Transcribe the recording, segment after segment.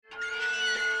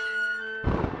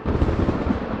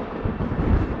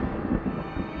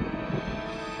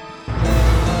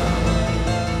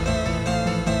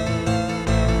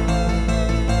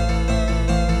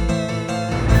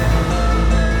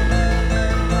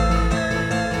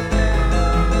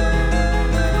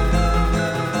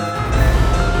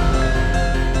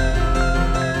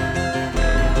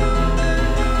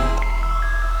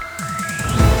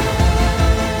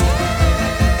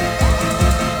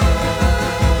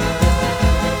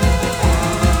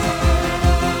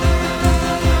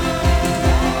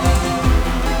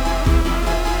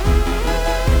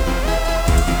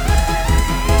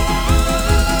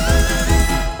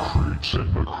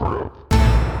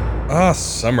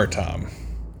summertime.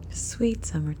 Sweet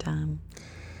summertime.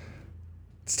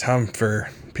 It's time for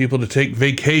people to take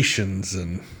vacations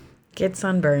and Get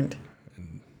sunburned.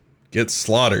 get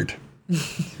slaughtered.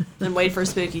 Then wait for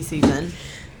spooky season.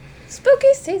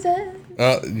 Spooky season.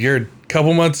 You're a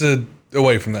couple months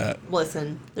away from that.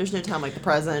 Listen, there's no time like the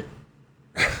present.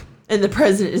 And the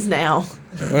present is now.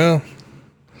 Well,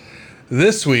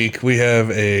 this week we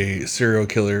have a serial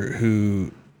killer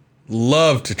who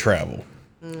loved to travel.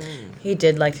 He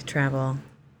did like to travel.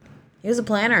 He was a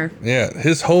planner. Yeah,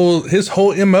 his whole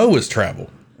MO was travel.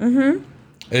 Mm-hmm.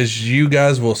 As you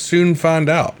guys will soon find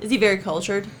out. Is he very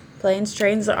cultured? Planes,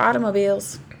 trains, or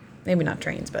automobiles. Maybe not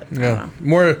trains, but I don't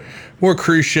know. More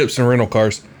cruise ships and rental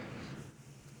cars.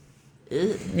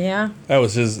 Yeah. That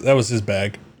was his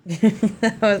bag.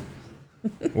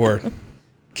 Or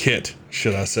kit,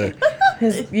 should I say.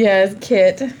 His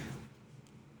kit.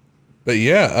 But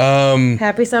yeah,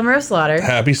 Happy Summer of Slaughter.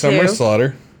 happy summer 2.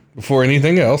 slaughter. Before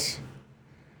anything else.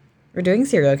 We're doing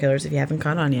serial killers if you haven't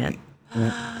caught on yet.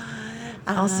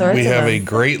 All sorts We of have them. a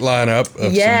great lineup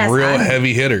of Yes, some real I'm-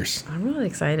 heavy hitters. I'm really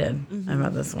excited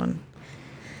about this one.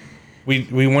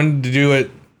 We wanted to do it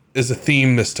as a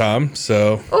theme this time,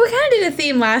 so Well, we kind of did a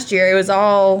theme last year. It was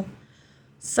all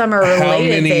summer how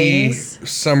related many things.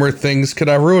 summer things could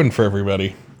I ruin for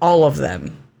everybody? All of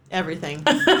them. Everything.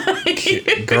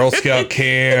 Girl Scout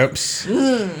camps,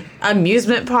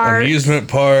 Amusement park. amusement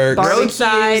parks.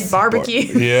 Roadside barbecue.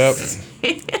 Yep.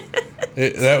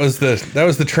 That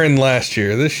was the trend last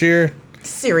year. This year,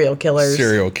 Serial killers.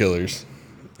 serial killers.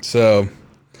 So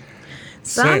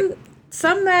Some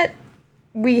that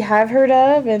we have heard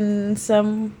of and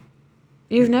some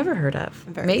you've never heard of.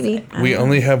 very Maybe. excited. I we don't know.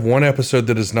 only have one episode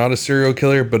that is not a serial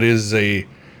killer, but it's a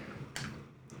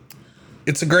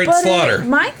great But slaughter. it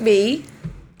might be.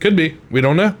 Could be. We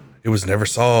don't know. It was never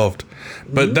solved.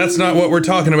 But that's not what we're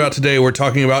talking about today. We're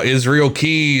talking about Israel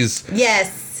Keys.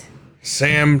 Yes.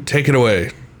 Sam, take it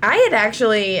away. I had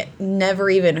actually never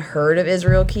even heard of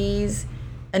Israel Keys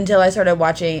until I started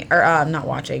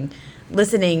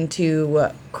listening to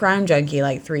Crime Junkie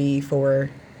like 3-4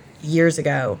 years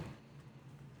ago.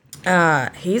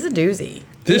 He's a doozy.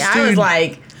 This I was dude-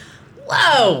 like,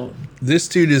 whoa, This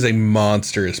dude is a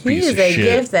monstrous he piece is of a shit.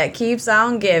 gift that keeps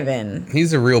on giving.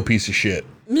 He's a real piece of shit.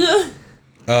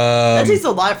 That takes a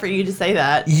lot for you to say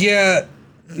that. Yeah,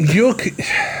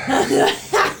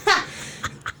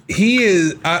 he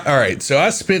is. All right, so I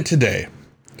spent today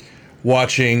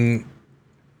watching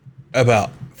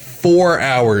about 4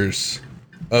 hours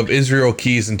of Israel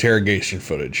Keys interrogation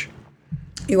footage.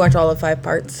 You watch all the 5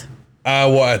 parts? I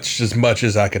watched as much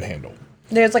as I could handle.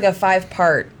 There's like a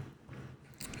 5-part.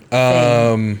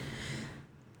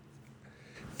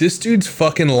 This dude's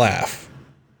fucking laugh.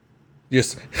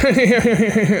 Just,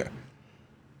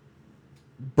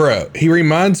 bro, he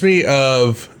reminds me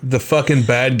of the fucking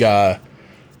bad guy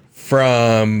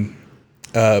from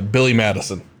Billy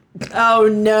Madison. Oh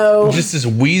no. Just this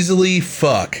weaselly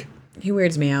fuck. He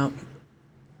weirds me out.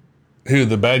 Who,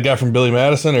 the bad guy from Billy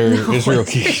Madison or Israel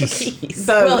Keys?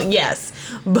 Both. Well, yes,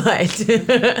 but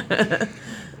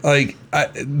Like,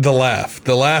 the laugh.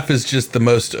 The laugh is just the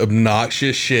most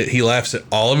obnoxious shit. He laughs at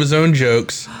all of his own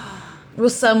jokes. well,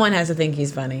 someone has to think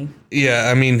he's funny. Yeah,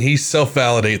 I mean, he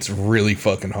self-validates really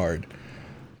fucking hard.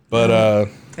 But,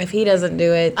 If he doesn't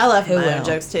do it, I laugh who at my own will?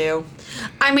 jokes too.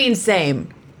 I mean, same.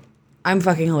 I'm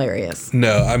fucking hilarious.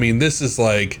 no, I mean, this is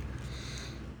like,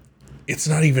 it's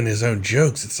not even his own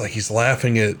jokes. It's like he's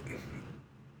laughing at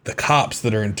the cops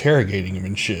that are interrogating him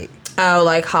and shit. Oh,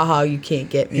 like, haha, you can't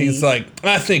get me. He's like,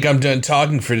 I think I'm done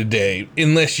talking for today,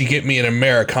 unless you get me an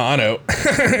Americano.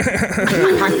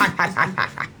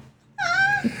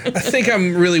 I think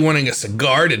I'm really wanting a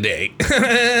cigar today.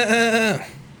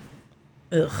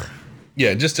 Ugh.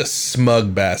 Yeah, just a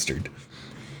smug bastard.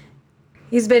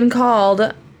 He's been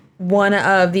called one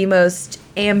of the most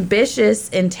ambitious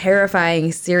and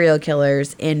terrifying serial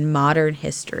killers in modern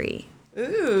history.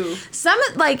 Ooh. Some,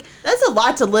 like, That's a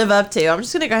lot to live up to. I'm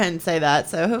just gonna go ahead and say that.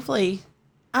 So hopefully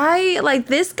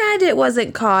this guy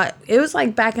wasn't caught. It was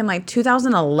like back in like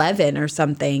 2011 or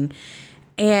something.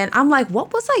 And I'm like,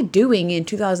 what was I doing in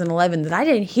 2011 that I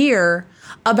didn't hear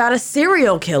about a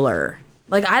serial killer?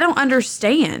 Like, I don't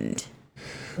understand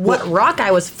what rock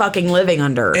I was fucking living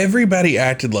under. Everybody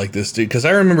acted like this dude, because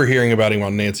I remember hearing about him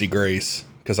on Nancy Grace,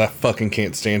 because I fucking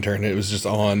can't stand her, and it was just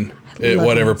on at love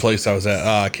whatever Nancy place I was at.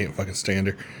 I can't fucking stand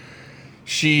her.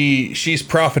 She's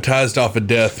prophetized off of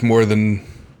death more than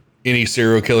any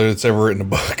serial killer that's ever written a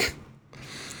book.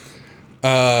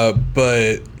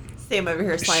 But Sam over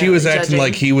here. she was acting judging.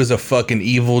 like he was a fucking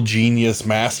evil genius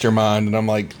mastermind, and I'm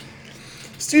like,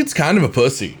 this dude's kind of a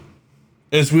pussy.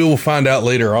 as we will find out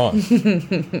later on.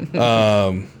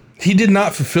 He did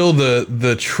not fulfill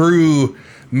the true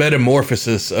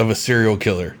metamorphosis of a serial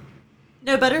killer.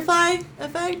 No butterfly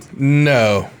effect?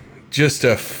 No, just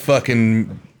a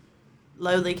fucking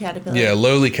Lowly caterpillar. yeah,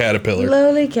 lowly caterpillar.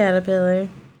 Lowly caterpillar.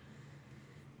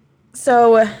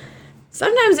 So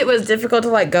sometimes it was difficult to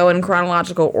like go in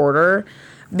chronological order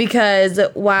because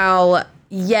while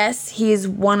yes, he's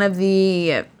one of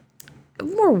the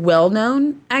more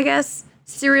well-known, I guess,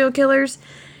 serial killers,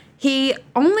 he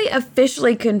only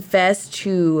officially confessed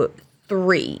to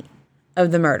 3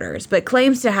 of the murders, but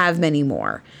claims to have many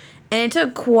more. And it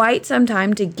took quite some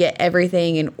time to get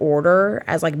everything in order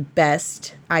as like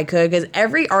best I could, because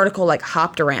every article like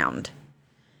hopped around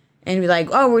and be like,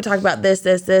 oh, we're talking about this,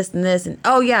 and this, and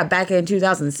oh yeah, back in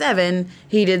 2007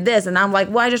 he did this, and I'm like,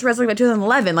 well, I just read something about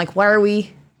 2011. Like, why are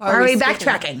we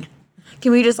backtracking?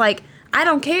 Can we just like, I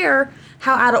don't care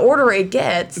how out of order it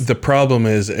gets. The problem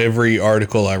is every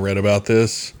article I read about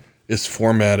this is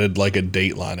formatted like a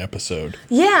Dateline episode.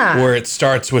 Yeah. Where it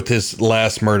starts with his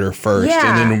last murder first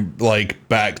Yeah. and then like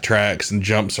backtracks and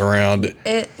jumps around.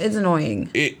 It's annoying.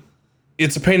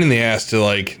 It's a pain in the ass to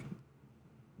like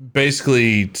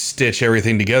basically stitch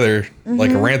everything together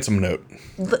like a ransom note.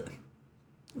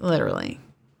 Literally.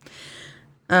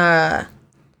 I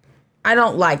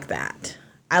don't like that.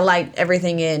 I like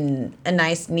everything in a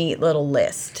nice, neat little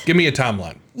list. Give me a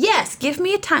timeline. Yes, give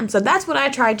me a time. So that's what I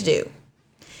tried to do.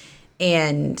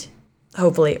 And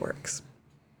hopefully it works.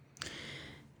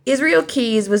 Israel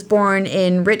Keyes was born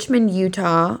in Richmond,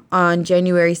 Utah on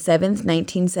January 7th,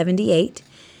 1978.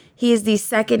 He is the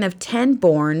second of 10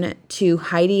 born to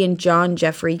Heidi and John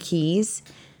Jeffrey Keyes.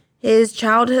 His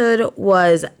childhood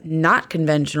was not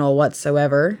conventional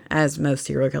whatsoever, as most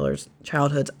serial killers'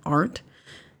 childhoods aren't.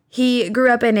 He grew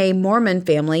up in a Mormon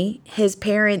family. His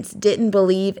parents didn't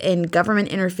believe in government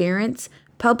interference,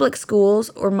 public schools,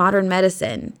 or modern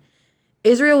medicine.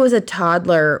 Israel was a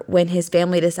toddler when his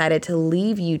family decided to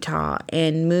leave Utah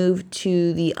and move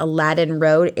to the Aladdin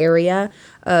Road area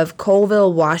of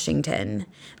Colville, Washington.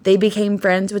 They became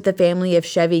friends with the family of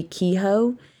Chevy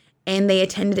Kehoe, and they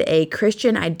attended a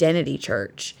Christian Identity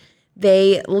church.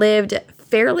 They lived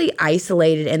fairly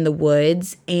isolated in the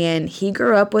woods, and he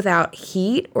grew up without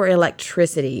heat or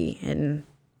electricity. And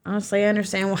honestly, I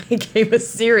understand why he became a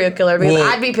serial killer, because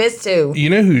Well, I'd be pissed too. You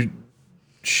know who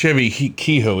Chevy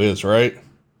Kehoe is, right?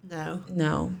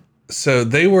 No. So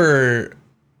they were,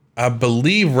 I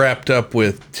believe, wrapped up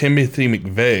with Timothy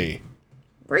McVeigh.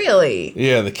 Really?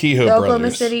 Yeah, the Kehoe The brothers.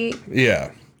 Oklahoma City?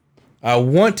 Yeah. I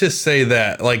want to say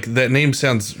that. Like, that name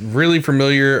sounds really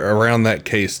familiar around that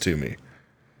case to me.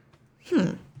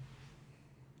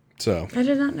 So, I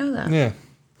did not know that. yeah.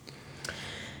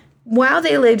 While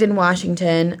they lived in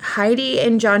Washington, Heidi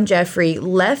and John Jeffrey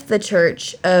left the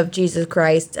Church of Jesus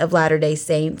Christ of Latter-day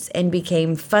Saints and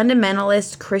became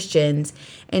fundamentalist Christians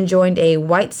and joined a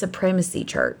white supremacy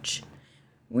church.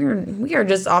 We are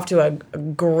just off to a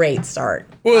great start.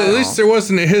 Well, at least there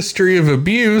wasn't a history of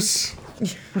abuse.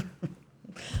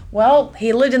 Well,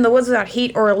 he lived in the woods without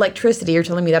heat or electricity. You're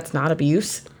telling me that's not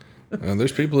abuse?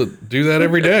 There's people that do that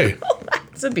every day.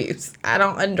 That's abuse. I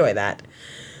don't enjoy that.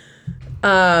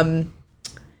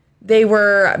 They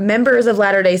were members of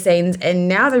Latter-day Saints, and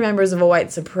now they're members of a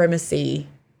white supremacy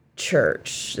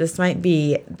church. This might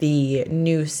be the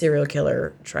new serial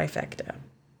killer trifecta.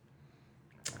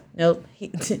 Nope.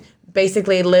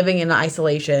 Basically living in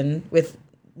isolation with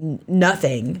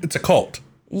nothing. It's a cult.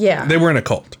 Yeah. They were in a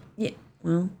cult. Yeah.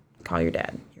 Well, call your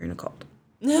dad. You're in a cult.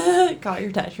 Call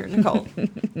your dad. You're in a cult.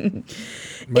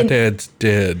 My dad's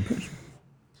dead.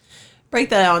 Break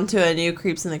that onto a new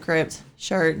Creeps in the Crypt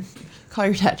shirt. Call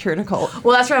your dad. You're in a cult.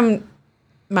 Well, that's from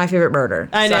My Favorite Murder.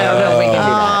 I know. So I don't know if we can do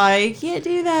that. I can't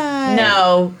do that.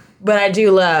 No, but I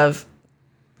do love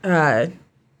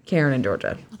Karen and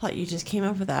Georgia. I thought you just came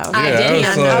up with that. I Yeah,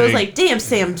 did. I was like, damn,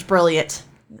 Sam's brilliant.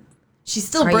 She's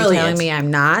still Are brilliant. you telling me I'm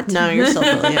not? No, you're still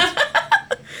brilliant.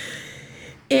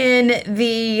 In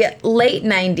the late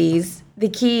 90s, the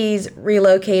Keys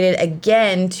relocated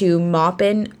again to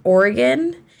Maupin,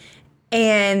 Oregon,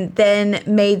 and then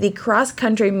made the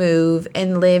cross-country move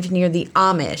and lived near the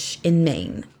Amish in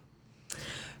Maine.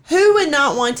 Who would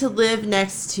not want to live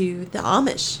next to the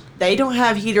Amish? They don't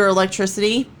have heat or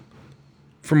electricity.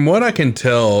 From what I can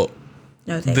tell,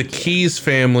 No, thank the you. Keys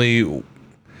family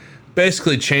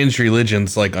basically changed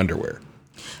religions like underwear.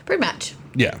 Pretty much.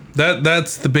 Yeah,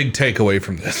 that's the big takeaway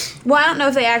from this. Well, I don't know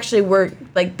if they actually were,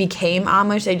 like, became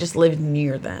Amish. They just lived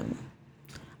near them.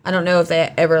 I don't know if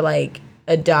they ever, like,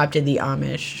 adopted the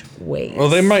Amish ways. Well,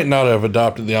 they might not have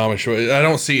adopted the Amish way. I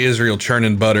don't see Israel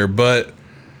churning butter, but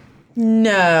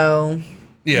No.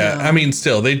 Yeah, No. I mean,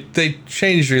 still, they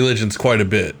changed religions quite a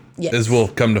bit, Yes. as we'll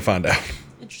come to find out.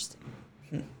 Interesting.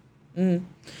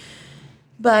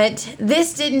 But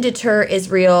this didn't deter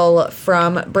Israel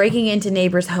from breaking into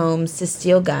neighbors' homes to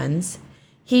steal guns.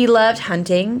 He loved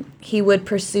hunting. He would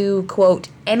pursue, quote,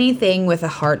 anything with a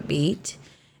heartbeat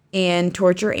and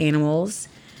torture animals.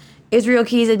 Israel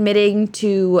Keyes admitting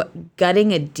to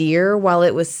gutting a deer while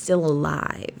it was still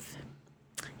alive.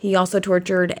 He also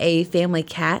tortured a family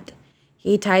cat.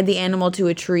 He tied the animal to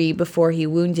a tree before he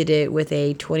wounded it with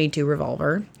a .22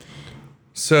 revolver.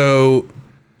 So,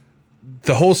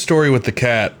 the whole story with the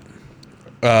cat,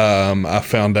 I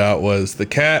found out was the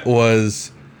cat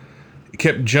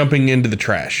kept jumping into the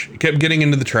trash. It kept getting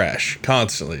into the trash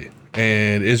constantly.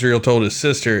 And Israel told his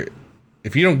sister,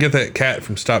 if you don't get that cat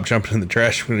from stop jumping in the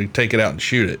trash, I'm going to take it out and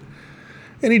shoot it.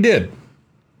 And he did.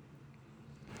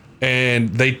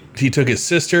 And he took his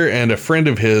sister and a friend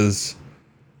of his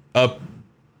up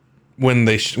when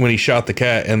he shot the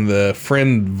cat, and the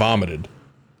friend vomited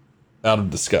out of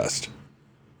disgust.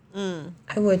 I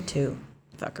would too,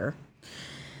 fucker.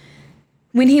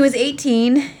 When he was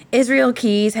 18, Israel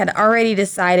Keyes had already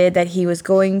decided that he was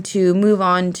going to move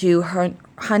on to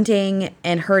hunting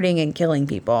and hurting and killing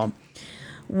people.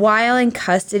 While in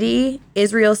custody,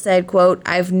 Israel said, quote,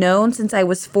 I've known since I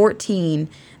was 14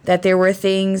 that there were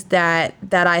things that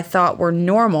I thought were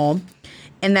normal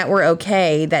and that were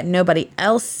okay that nobody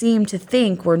else seemed to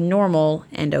think were normal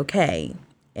and okay,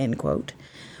 end quote.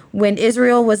 When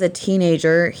Israel was a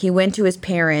teenager, he went to his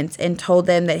parents and told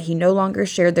them that he no longer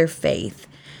shared their faith.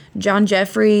 John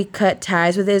Jeffrey cut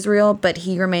ties with Israel, but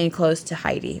he remained close to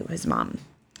Heidi, his mom.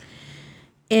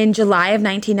 In July of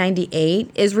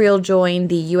 1998, Israel joined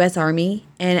the U.S. Army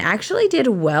and actually did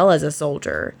well as a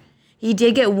soldier. He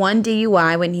did get one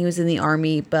DUI when he was in the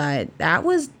Army, but that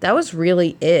was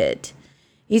really it.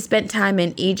 He spent time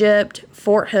in Egypt,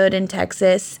 Fort Hood in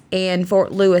Texas, and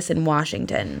Fort Lewis in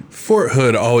Washington. Fort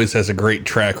Hood always has a great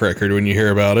track record when you hear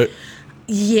about it.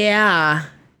 Yeah,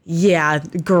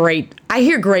 great. I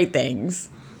hear great things.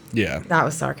 Yeah. That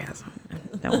was sarcasm.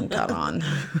 That one got on.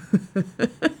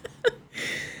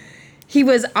 He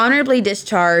was honorably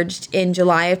discharged in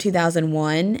July of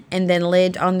 2001 and then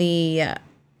lived on the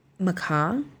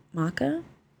Maca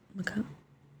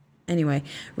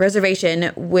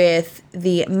reservation with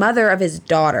the mother of his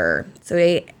daughter. So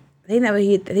I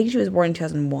think she was born in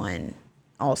 2001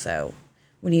 also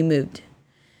when he moved.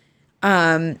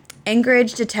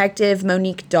 Anchorage detective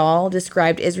Monique Dahl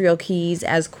described Israel Keyes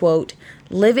as, quote,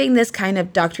 living this kind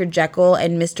of Dr. Jekyll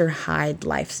and Mr. Hyde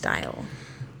lifestyle.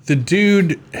 The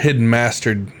dude had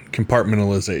mastered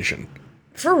compartmentalization.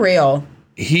 For real.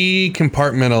 He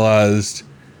compartmentalized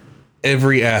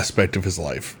every aspect of his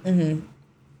life. Mm-hmm.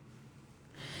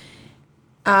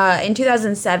 In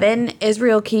 2007,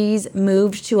 Israel Keyes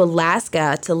moved to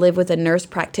Alaska to live with a nurse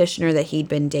practitioner that he'd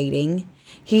been dating.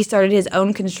 He started his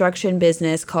own construction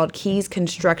business called Keyes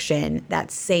Construction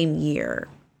that same year.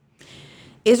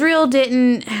 Israel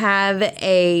didn't have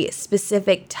a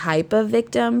specific type of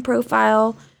victim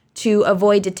profile to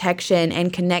avoid detection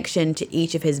and connection to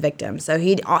each of his victims. So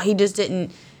he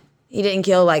didn't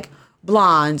kill like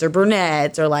blondes or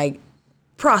brunettes or like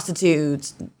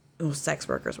prostitutes, sex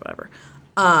workers, whatever.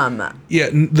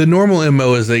 The normal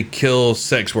MO is they kill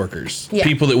sex workers,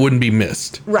 people that wouldn't be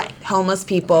missed. Right, homeless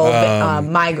people, not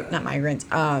migrants.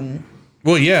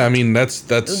 Well, yeah, I mean that's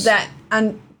that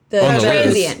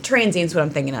the transient's what I'm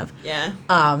thinking of. Yeah.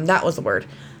 That was the word.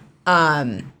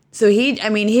 So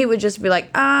he would just be like,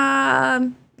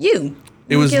 you.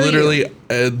 It was kill literally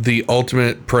the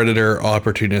ultimate predator,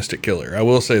 opportunistic killer. I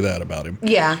will say that about him.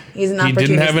 Yeah, he's an opportunist. He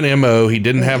didn't have an MO. He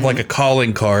didn't have like a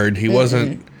calling card. He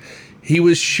wasn't. He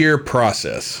was sheer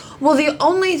process. Well, the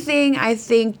only thing I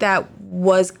think that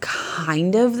was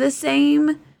kind of the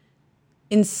same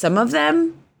in some of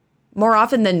them, more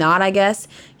often than not, I guess,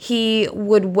 he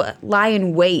would lie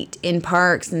in wait in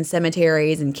parks and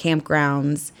cemeteries and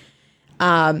campgrounds.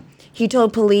 He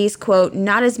told police, quote,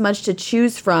 not as much to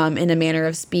choose from in a manner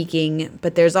of speaking,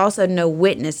 but there's also no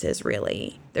witnesses,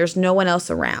 really. There's no one else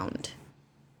around.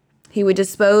 He would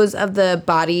dispose of the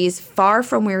bodies far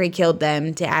from where he killed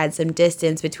them to add some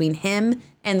distance between him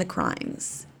and the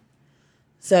crimes.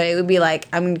 So it would be like,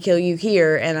 I'm going to kill you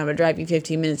here and I'm going to drive you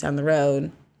 15 minutes down the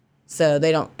road. So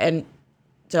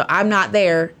so I'm not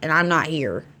there and I'm not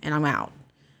here and I'm out.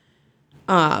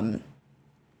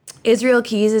 Israel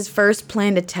Keyes' first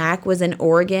planned attack was in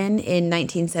Oregon in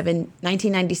 1997,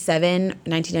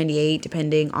 1998,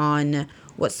 depending on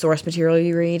what source material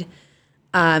you read.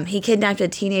 He kidnapped a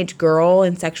teenage girl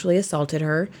and sexually assaulted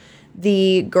her.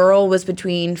 The girl was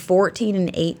between 14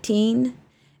 and 18,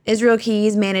 Israel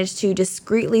Keys managed to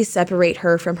discreetly separate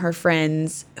her from her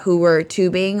friends who were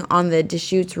tubing on the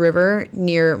Deschutes River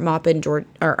near Maupin,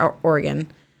 Oregon.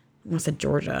 I almost said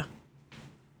Georgia.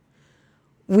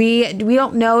 We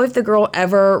don't know if the girl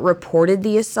ever reported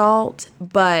the assault,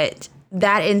 but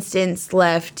that instance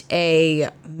left a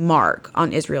mark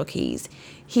on Israel Keys.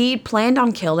 He planned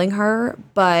on killing her,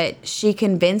 but she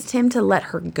convinced him to let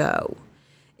her go.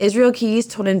 Israel Keys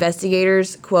told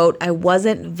investigators, quote, "I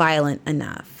wasn't violent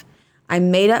enough. I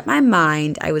made up my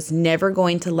mind I was never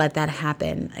going to let that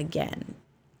happen again,"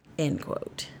 end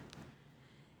quote.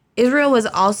 Israel was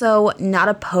also not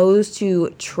opposed to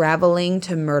traveling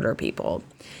to murder people.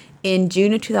 In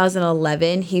June of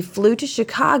 2011, he flew to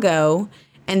Chicago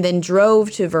and then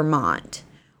drove to Vermont.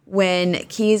 When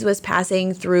Keys was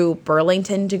passing through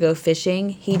Burlington to go fishing,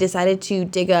 he decided to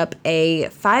dig up a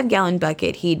 5-gallon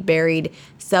bucket he'd buried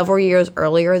several years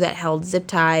earlier that held zip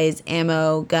ties,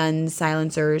 ammo, guns,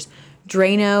 silencers,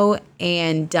 Drano,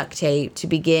 and duct tape to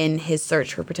begin his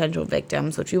search for potential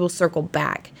victims, which we will circle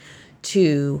back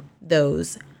to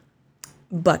those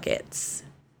buckets.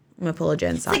 I'm going to pull a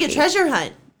Jen Psaki. It's like a treasure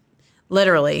hunt.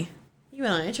 Literally. You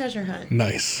went on a treasure hunt.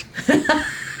 Nice.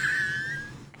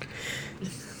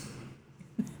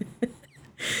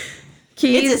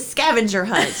 Keys. It's a scavenger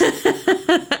hunt.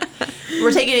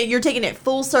 You're taking it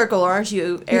full circle, aren't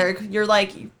you, Eric? You're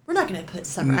like, we're not going to put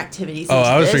summer activities into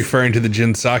I was this. referring to the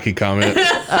Jen Psaki comment.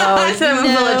 Oh, so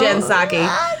I'm full of Jen Psaki.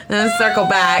 And then circle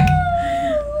back.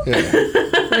 Yeah.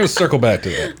 We're going to circle back to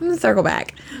that. I'm going to circle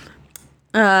back.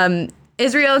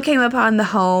 Israel came upon the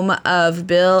home of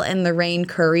Bill and Lorraine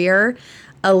Currier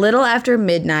a little after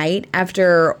midnight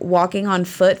after walking on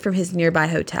foot from his nearby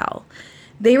hotel.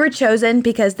 They were chosen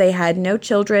because they had no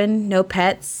children, no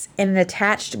pets, and an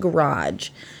attached garage.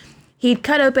 He'd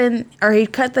cut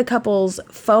the couple's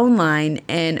phone line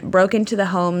and broke into the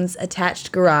home's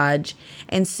attached garage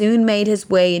and soon made his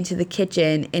way into the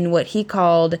kitchen in what he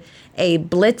called a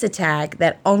blitz attack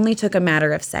that only took a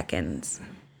matter of seconds.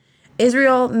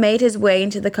 Israel made his way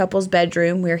into the couple's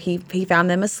bedroom where he found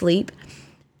them asleep.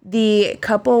 The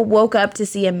couple woke up to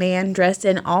see a man dressed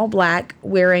in all black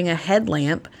wearing a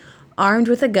headlamp, armed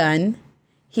with a gun.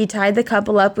 He tied the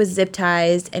couple up with zip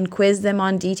ties and quizzed them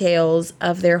on details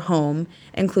of their home,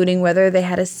 including whether they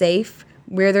had a safe,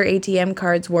 where their ATM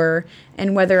cards were,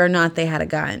 and whether or not they had a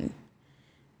gun.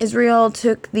 Israel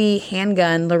took the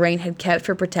handgun Lorraine had kept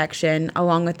for protection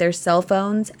along with their cell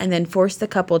phones and then forced the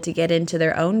couple to get into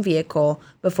their own vehicle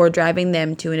before driving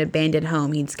them to an abandoned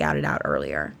home he'd scouted out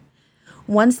earlier.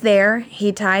 Once there,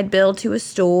 he tied Bill to a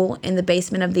stool in the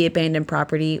basement of the abandoned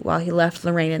property while he left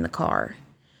Lorraine in the car.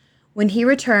 When he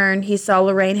returned, he saw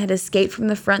Lorraine had escaped from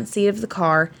the front seat of the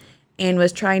car and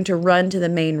was trying to run to the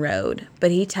main road,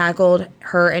 but he tackled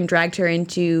her and dragged her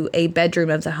into a bedroom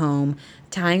of the home,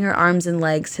 tying her arms and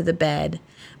legs to the bed.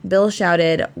 Bill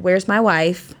shouted, "Where's my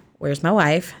wife? Where's my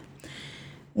wife?"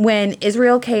 When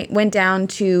Israel went down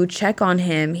to check on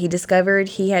him, he discovered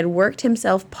he had worked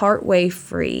himself partway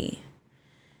free.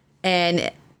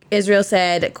 And Israel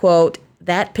said, quote,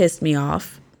 "That pissed me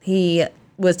off." He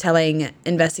was telling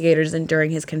investigators and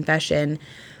during his confession,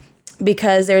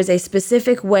 "because there's a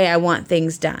specific way I want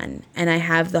things done, and I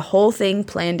have the whole thing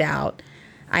planned out.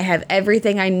 I have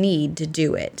everything I need to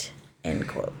do it," end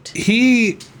quote.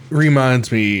 He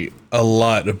reminds me a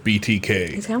lot of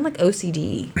BTK. It's kind of like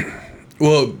OCD.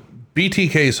 Well,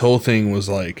 BTK's whole thing was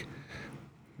like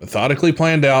methodically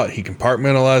planned out. He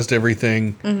compartmentalized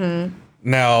everything. Mm-hmm.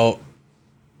 Now,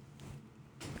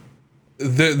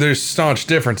 there's staunch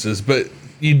differences, but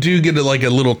you do get like a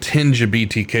little tinge of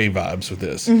BTK vibes with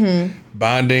this. Mm-hmm.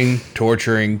 Binding,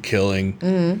 torturing, killing.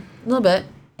 Mm-hmm. A little bit.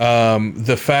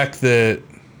 The fact that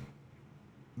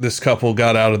this couple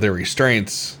got out of their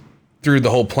restraints threw the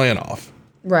whole plan off.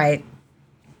 Right.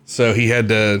 So he had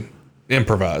to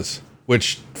improvise,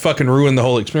 which fucking ruined the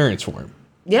whole experience for him.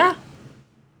 Yeah.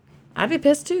 I'd be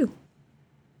pissed too.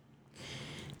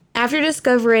 After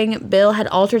discovering Bill had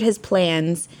altered his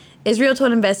plans, Israel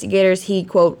told investigators he,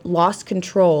 quote, "lost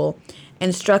control,"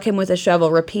 and struck him with a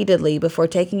shovel repeatedly before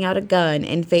taking out a gun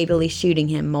and fatally shooting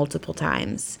him multiple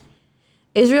times.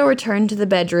 Israel returned to the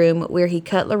bedroom where he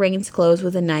cut Lorraine's clothes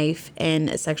with a knife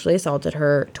and sexually assaulted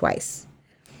her twice.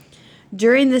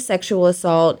 During the sexual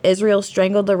assault, Israel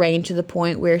strangled Lorraine to the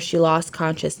point where she lost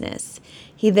consciousness.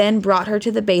 He then brought her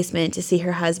to the basement to see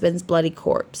her husband's bloody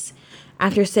corpse.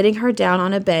 After sitting her down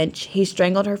on a bench, he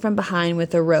strangled her from behind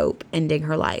with a rope, ending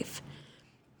her life.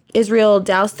 Israel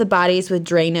doused the bodies with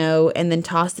Drano and then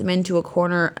tossed them into a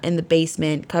corner in the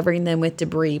basement, covering them with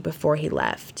debris before he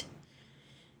left.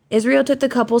 Israel took the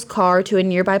couple's car to a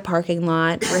nearby parking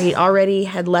lot where he already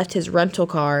had left his rental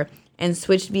car and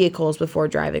switched vehicles before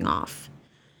driving off.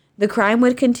 The crime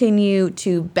would continue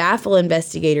to baffle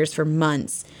investigators for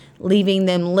months, leaving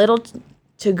them little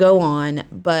to go on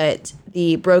but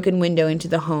the broken window into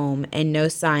the home and no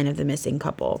sign of the missing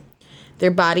couple.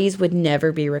 Their bodies would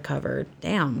never be recovered.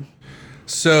 Damn.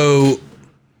 So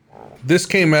this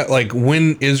came out like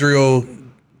when Israel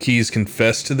Keyes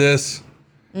confessed to this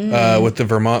with the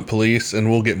Vermont police, and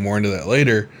we'll get more into that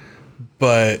later.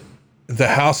 But the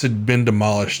house had been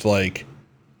demolished like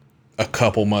a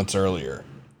couple months earlier.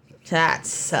 That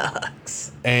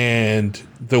sucks. And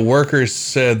the workers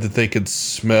said that they could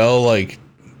smell like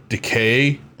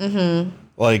decay,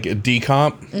 like a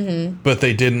decomp, but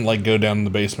they didn't like go down in the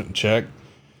basement and check.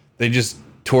 They just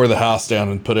tore the house down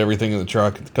and put everything in the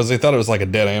truck because they thought it was like a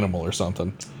dead animal or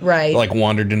something. Right. Like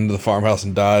wandered into the farmhouse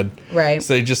and died. Right.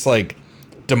 So they just like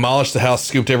demolished the house,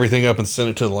 scooped everything up, and sent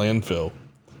it to the landfill.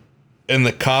 And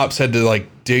the cops had to like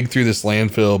dig through this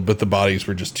landfill, but the bodies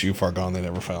were just too far gone. They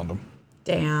never found them.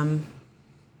 Damn.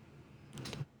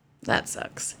 That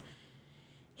sucks.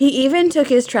 He even took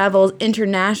his travels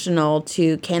international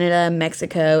to Canada,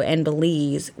 Mexico, and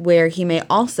Belize, where he may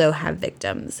also have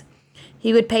victims.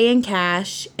 He would pay in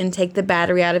cash and take the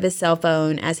battery out of his cell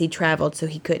phone as he traveled so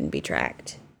he couldn't be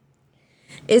tracked.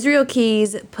 Israel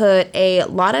Keyes put a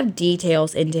lot of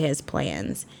details into his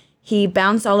plans. He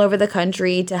bounced all over the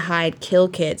country to hide kill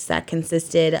kits that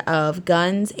consisted of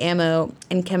guns, ammo,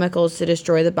 and chemicals to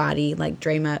destroy the body, like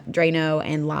Drano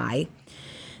and lye.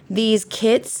 These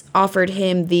kits offered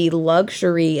him the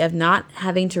luxury of not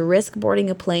having to risk boarding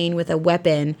a plane with a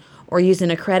weapon or using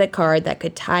a credit card that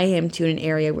could tie him to an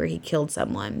area where he killed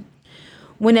someone.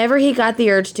 Whenever he got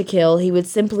the urge to kill, he would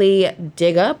simply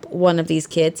dig up one of these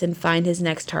kits and find his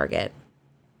next target.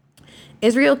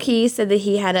 Israel Keyes said that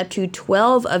he had up to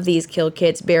 12 of these kill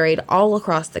kits buried all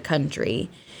across the country,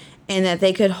 and that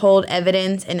they could hold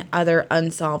evidence in other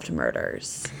unsolved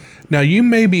murders. Now, you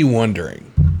may be wondering,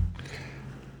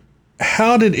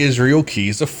 how did Israel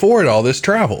Keyes afford all this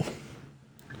travel?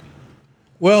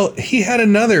 Well, he had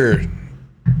another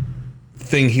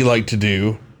thing he liked to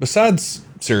do besides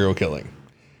serial killing.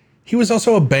 He was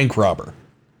also a bank robber.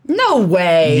 No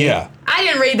way. Yeah. I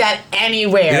didn't read that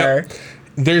anywhere. Yep.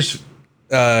 There's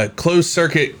closed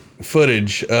circuit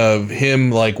footage of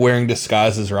him like wearing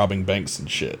disguises robbing banks and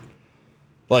shit.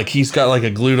 Like he's got like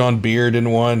a glued on beard in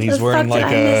one. He's wearing like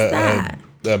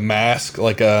a mask,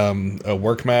 like a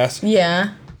work mask.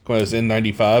 Yeah. When it was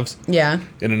N95s. Yeah.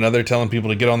 And another telling people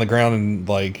to get on the ground and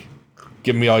like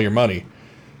give me all your money.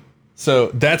 So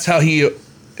that's how he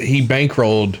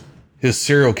bankrolled his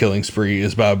serial killing spree,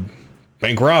 is by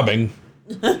bank robbing.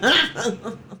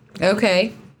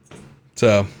 Okay.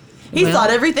 So he thought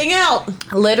everything out.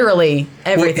 Literally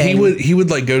everything. Well, he would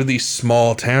like go to these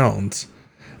small towns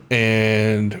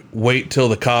and wait till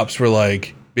the cops were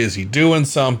like busy doing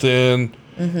something,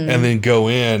 and then go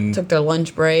in. Took their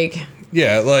lunch break.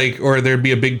 Yeah, like, or there'd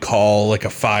be a big call, like a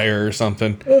fire or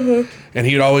something, and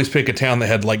he'd always pick a town that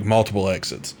had like multiple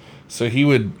exits. So he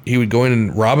would go in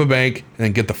and rob a bank and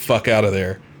then get the fuck out of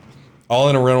there, all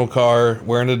in a rental car,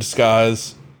 wearing a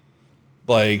disguise.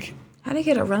 Like, How do you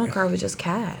get a rental car with just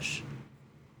cash?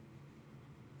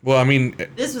 well, I mean,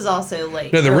 This was also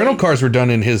late. no, the early. rental cars were done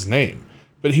in his name,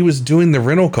 but he was doing the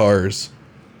rental cars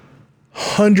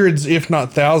hundreds, if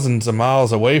not thousands, of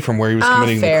miles away from where he was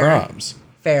committing fair. the crimes.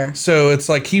 Fair. So it's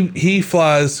like he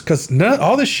flies, because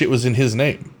all this shit was in his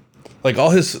name. Like all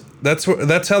his, that's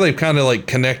how they've kind of like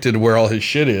connected where all his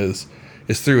shit is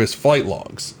through his flight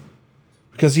logs,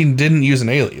 because he didn't use an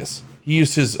alias. He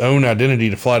used his own identity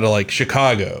to fly to like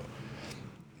Chicago,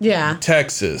 Yeah.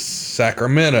 Texas,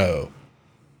 Sacramento,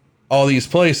 all these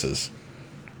places.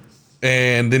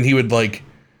 And then he would like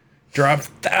drive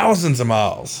thousands of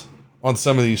miles on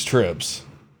some of these trips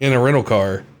in a rental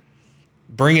car,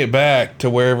 bring it back to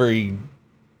wherever he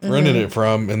rented it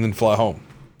from, and then fly home.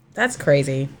 That's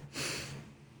crazy.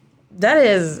 That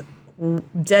is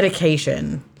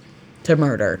dedication to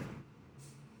murder.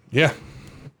 Yeah.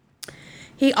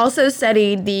 He also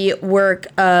studied the work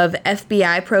of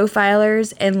FBI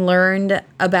profilers and learned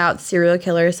about serial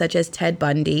killers such as Ted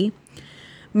Bundy.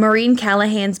 Maureen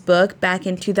Callahan's book back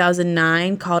in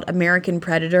 2009 called American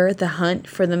Predator: The Hunt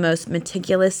for the Most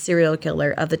Meticulous Serial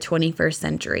Killer of the 21st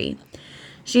Century.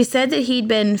 She said that he'd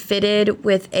been fitted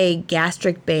with a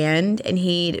gastric band and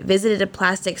he'd visited a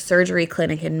plastic surgery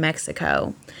clinic in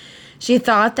Mexico. She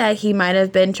thought that he might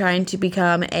have been trying to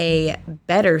become a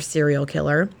better serial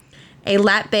killer. A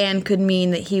lap band could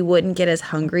mean that he wouldn't get as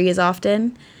hungry as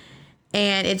often.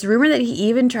 And it's rumored that he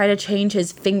even tried to change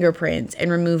his fingerprints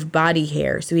and remove body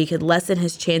hair so he could lessen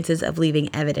his chances of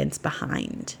leaving evidence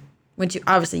behind. Which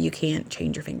obviously you can't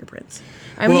change your fingerprints.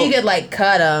 I mean, Well- you could like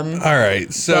cut them. All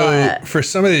right. So But- for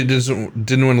somebody that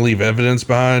didn't want to leave evidence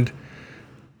behind,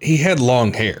 he had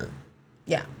long hair.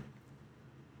 Yeah.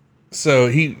 So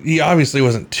he obviously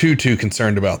wasn't too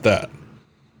concerned about that.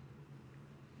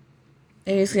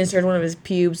 And he was concerned one of his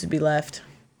pubes would be left.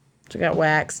 So got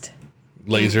waxed.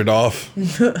 Lasered off.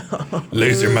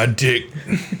 Laser my dick.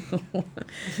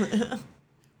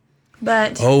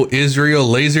 But Oh, Israel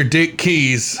laser dick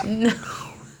keys. Why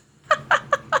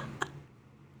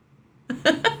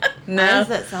does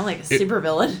that sound like a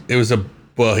supervillain? It was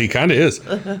he kind of is.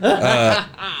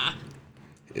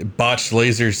 Botched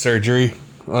laser surgery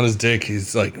on his dick.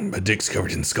 He's like, my dick's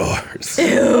covered in scars. Do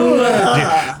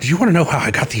you want to know how I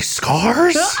got these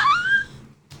scars?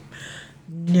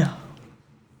 no.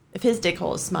 If his dick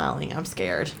hole is smiling, I'm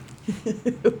scared. I'm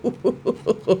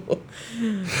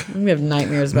gonna have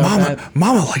nightmares about that.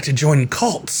 Mama liked to join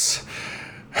cults.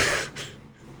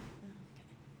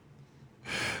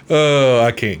 Oh,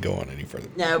 I can't go on any further.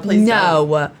 No, please don't.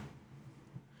 No.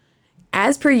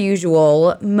 As per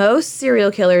usual, most serial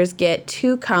killers get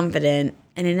too confident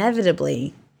and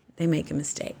inevitably they make a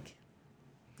mistake.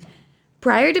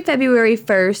 Prior to February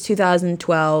 1st,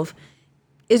 2012,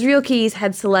 Israel Keys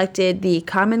had selected the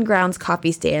Common Grounds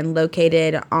coffee stand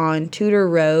located on Tudor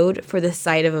Road for the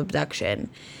site of abduction.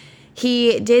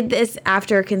 He did this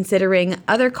after considering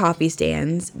other coffee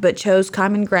stands, but chose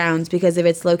Common Grounds because of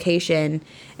its location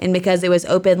and because it was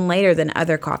open later than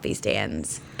other coffee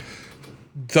stands.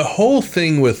 The whole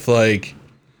thing with like,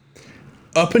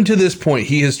 up until this point,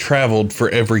 he has traveled for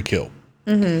every kill.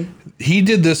 Mm-hmm. He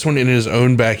did this one in his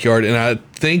own backyard, and I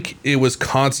think it was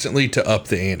constantly to up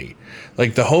the ante.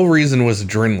 Like, the whole reason was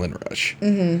adrenaline rush.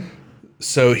 Mm-hmm.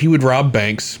 So he would rob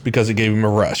banks because it gave him a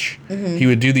rush. Mm-hmm. He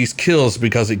would do these kills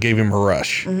because it gave him a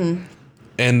rush. Mm-hmm.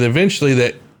 And eventually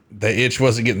the itch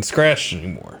wasn't getting scratched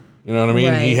anymore. You know what I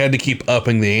mean? Right. He had to keep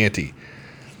upping the ante.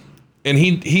 And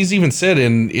he's even said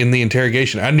in the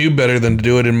interrogation, I knew better than to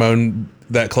do it in my own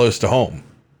that close to home.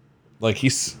 Like, he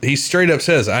straight up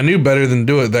says, I knew better than to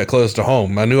do it that close to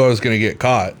home. I knew I was going to get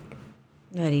caught.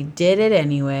 But he did it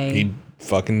anyway. He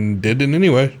fucking did it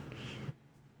anyway.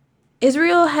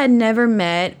 Israel had never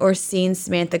met or seen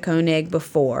Samantha Koenig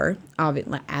before,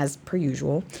 as per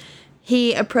usual.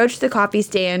 He approached the coffee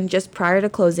stand just prior to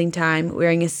closing time,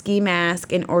 wearing a ski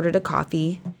mask, and ordered a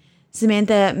coffee.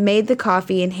 Samantha made the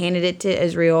coffee and handed it to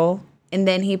Israel, and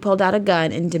then he pulled out a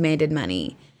gun and demanded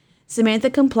money. Samantha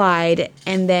complied,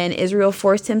 and then Israel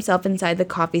forced himself inside the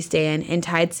coffee stand and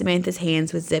tied Samantha's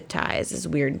hands with zip ties. This is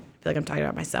weird. I feel like I'm talking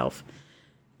about myself.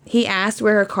 He asked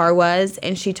where her car was,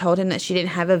 and she told him that she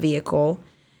didn't have a vehicle.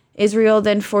 Israel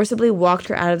then forcibly walked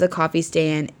her out of the coffee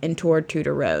stand and toward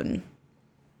Tudor Road.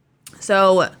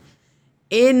 So,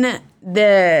 in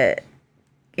the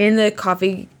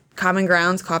coffee, Common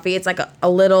Grounds coffee, it's like a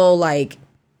little like...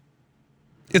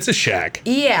 It's a shack.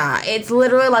 Yeah, it's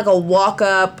literally like a walk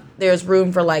up. There's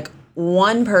room for like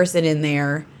one person in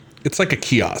there. It's like a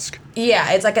kiosk.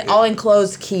 Yeah, it's like an all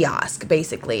enclosed kiosk,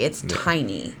 basically. It's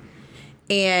tiny.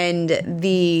 And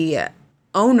the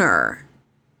owner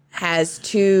has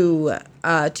two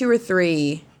or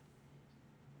three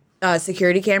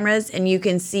security cameras, and you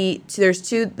can see there's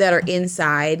two that are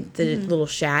inside the little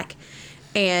shack,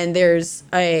 and there's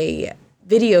a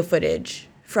video footage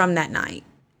from that night,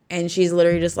 and she's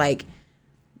literally just like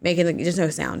making there's no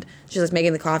sound. She's like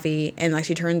making the coffee, and like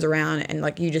she turns around, and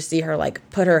like you just see her like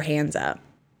put her hands up.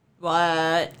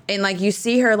 What? And like you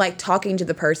see her like talking to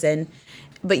the person,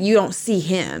 but you don't see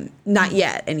him. Not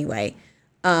yet, anyway.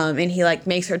 And he like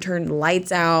makes her turn the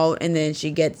lights out, and then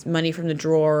she gets money from the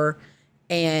drawer,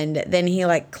 and then he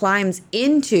like climbs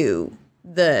into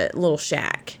the little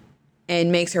shack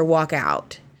and makes her walk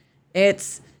out.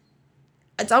 It's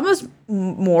almost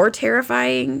more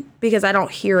terrifying because I don't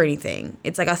hear anything.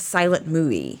 It's like a silent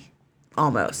movie,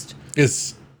 almost.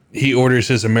 He orders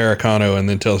his Americano and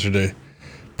then tells her to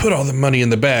put all the money in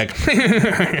the bag.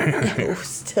 Oh,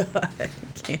 still, I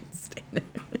can't stand it.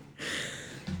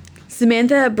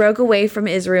 Samantha broke away from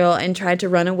Israel and tried to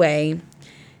run away.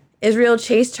 Israel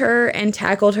chased her and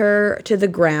tackled her to the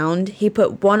ground. He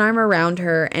put one arm around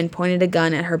her and pointed a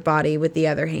gun at her body with the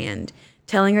other hand,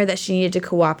 telling her that she needed to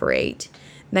cooperate.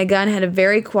 That gun had a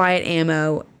very quiet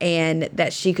ammo and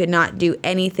that she could not do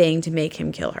anything to make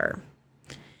him kill her.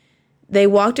 They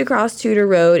walked across Tudor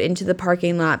Road into the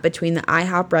parking lot between the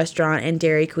IHOP restaurant and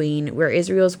Dairy Queen, where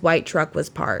Israel's white truck was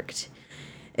parked.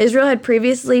 Israel had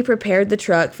previously prepared the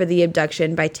truck for the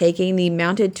abduction by taking the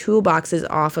mounted toolboxes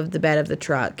off of the bed of the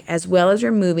truck, as well as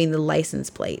removing the license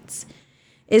plates.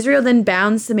 Israel then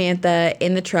bound Samantha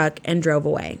in the truck and drove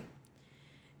away.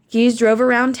 Keyes drove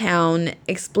around town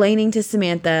explaining to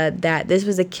Samantha that this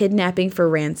was a kidnapping for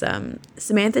ransom.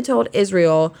 Samantha told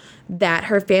Israel that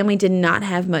her family did not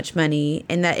have much money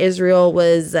and that Israel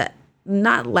was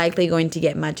not likely going to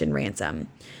get much in ransom.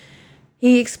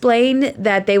 He explained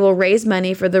that they will raise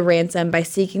money for the ransom by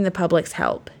seeking the public's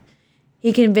help.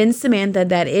 He convinced Samantha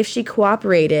that if she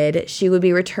cooperated, she would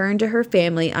be returned to her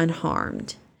family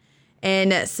unharmed.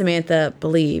 And Samantha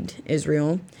believed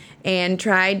Israel and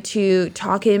tried to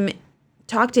talk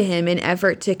to him in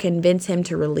effort to convince him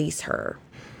to release her.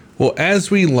 Well, as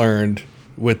we learned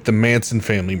with the Manson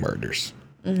family murders,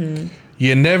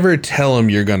 you never tell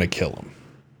them you're going to kill them.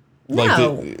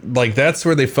 No. Like that's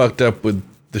where they fucked up with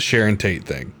the Sharon Tate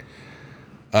thing.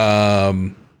 But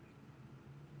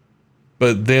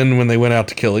then when they went out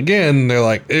to kill again, they're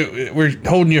like, we're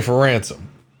holding you for ransom.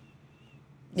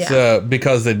 Yeah. So,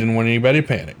 because they didn't want anybody to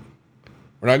panic.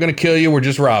 We're not going to kill you. We're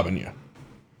just robbing you.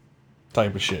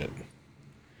 Type of shit.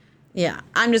 Yeah.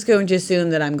 I'm just going to assume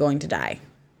that I'm going to die.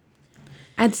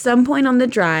 At some point on the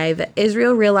drive,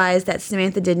 Israel realized that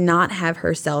Samantha did not have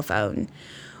her cell phone,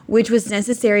 which was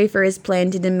necessary for his plan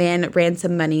to demand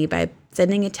ransom money by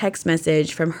sending a text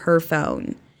message from her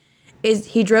phone.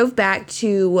 He drove back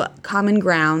to Common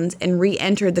Grounds and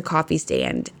re-entered the coffee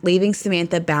stand, leaving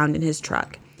Samantha bound in his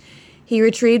truck. He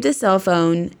retrieved the cell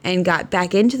phone and got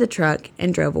back into the truck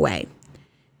and drove away.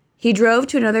 He drove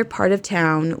to another part of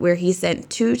town where he sent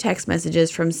 2 text messages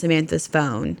from Samantha's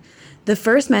phone. The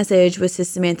first message was to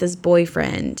Samantha's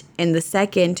boyfriend, and the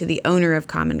second to the owner of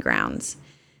Common Grounds.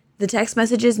 The text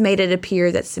messages made it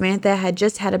appear that Samantha had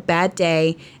just had a bad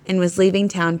day and was leaving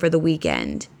town for the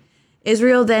weekend.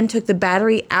 Israel then took the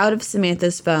battery out of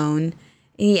Samantha's phone, and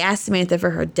he asked Samantha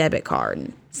for her debit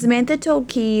card. Samantha told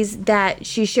Keyes that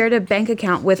she shared a bank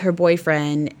account with her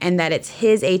boyfriend and that it's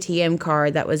his ATM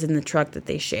card that was in the truck that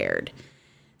they shared.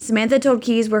 Samantha told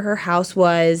Keyes where her house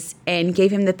was and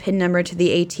gave him the PIN number to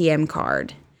the ATM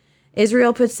card.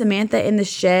 Israel put Samantha in the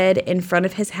shed in front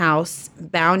of his house,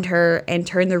 bound her, and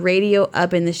turned the radio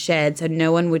up in the shed so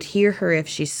no one would hear her if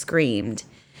she screamed.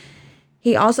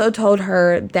 He also told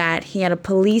her that he had a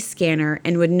police scanner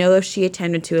and would know if she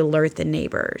attempted to alert the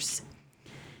neighbors.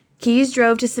 Keyes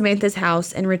drove to Samantha's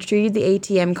house and retrieved the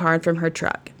ATM card from her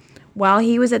truck. While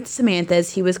he was at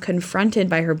Samantha's, he was confronted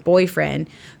by her boyfriend,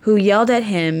 who yelled at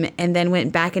him and then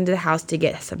went back into the house to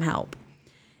get some help.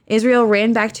 Israel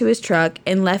ran back to his truck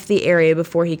and left the area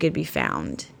before he could be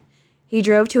found. He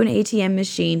drove to an ATM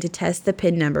machine to test the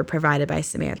PIN number provided by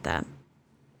Samantha.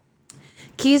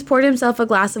 Keyes poured himself a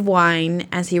glass of wine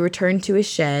as he returned to his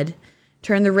shed,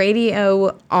 turned the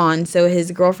radio on so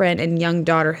his girlfriend and young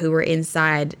daughter who were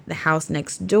inside the house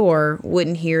next door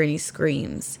wouldn't hear any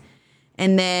screams,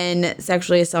 and then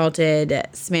sexually assaulted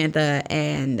Samantha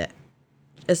and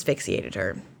asphyxiated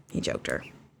her. He choked her.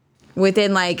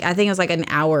 Within I think it was an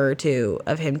hour or 2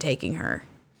 of him taking her.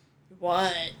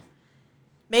 What?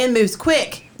 Man moves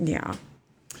quick. Yeah.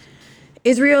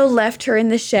 Israel left her in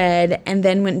the shed and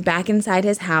then went back inside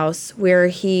his house where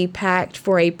he packed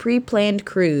for a pre-planned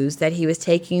cruise that he was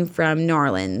taking from New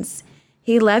Orleans.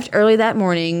 He left early that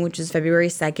morning, which is February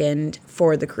 2nd,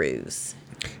 for the cruise.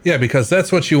 Yeah, because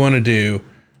that's what you want to do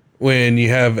when you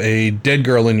have a dead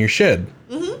girl in your shed,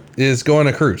 is go on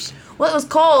a cruise. Well, it was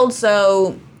cold,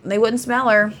 so they wouldn't smell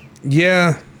her.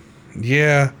 Yeah.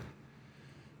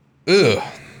 Ugh.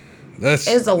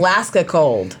 It was Alaska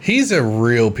cold. He's a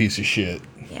real piece of shit.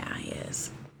 Yeah, he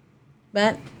is.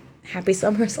 But happy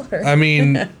summer slaughter. I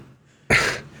mean,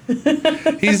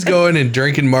 he's going and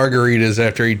drinking margaritas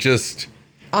after he just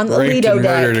on the raped Lido and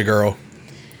murdered deck. a girl.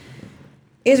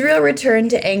 Israel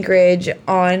returned to Anchorage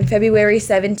on February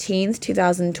 17th,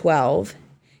 2012.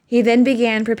 He then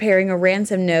began preparing a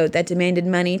ransom note that demanded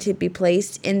money to be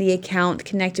placed in the account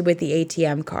connected with the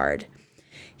ATM card.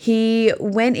 He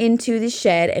went into the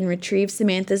shed and retrieved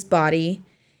Samantha's body.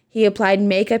 He applied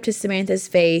makeup to Samantha's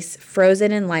face,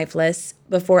 frozen and lifeless,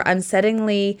 before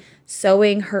unsettlingly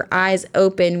sewing her eyes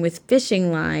open with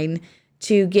fishing line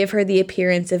to give her the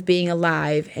appearance of being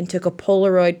alive, and took a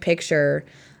Polaroid picture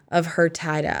of her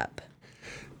tied up.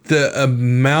 The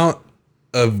amount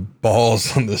of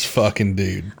balls on this fucking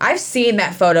dude. I've seen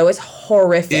that photo. It's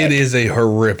horrific. It is a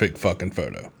horrific fucking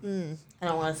photo. I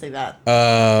don't want to say that.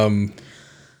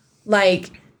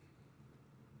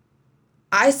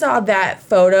 I saw that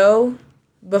photo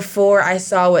before I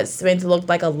saw what Samantha looked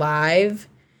like alive.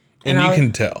 And you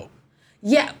can tell.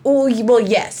 Yeah. Well,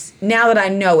 yes. Now that I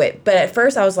know it. But at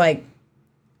first I was like,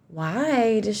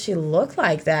 why does she look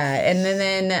like that? And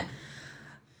then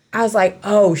I was like,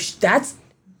 oh,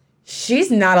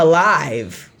 she's not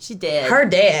alive. She dead. Her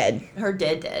dead. Her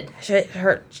dead.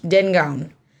 Her dead and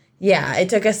gone. Yeah, it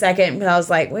took a second, but I was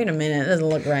like, wait a minute, it doesn't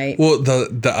look right. Well,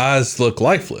 the eyes look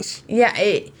lifeless. Yeah,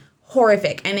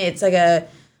 horrific. And it's like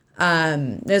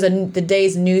there's the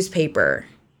day's newspaper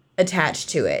attached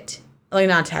to it. Like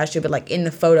not attached to it, but like in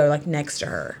the photo, like next to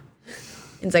her.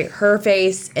 It's like her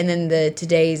face and then the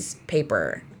today's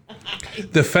paper.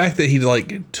 The fact that he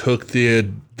like took the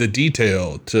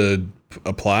detail to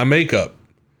apply makeup,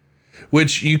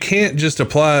 which you can't just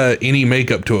apply any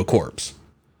makeup to a corpse.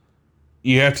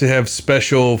 You have to have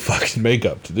special fucking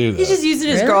makeup to do that. He's just using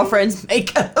his Really? girlfriend's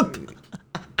makeup.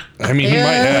 I mean, he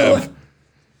might have.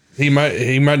 He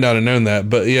might not have known that,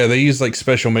 but yeah, they use like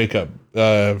special makeup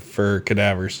for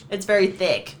cadavers. It's very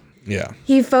thick. Yeah.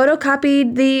 He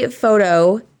photocopied the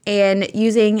photo and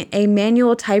using a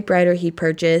manual typewriter he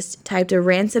purchased, typed a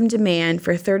ransom demand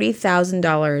for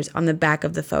 $30,000 on the back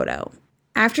of the photo.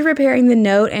 After preparing the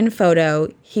note and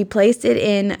photo, he placed it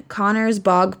in Connors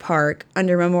Bog Park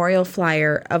under memorial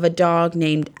flyer of a dog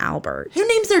named Albert. Who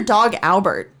names their dog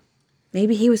Albert?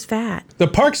 Maybe he was fat. The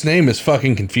park's name is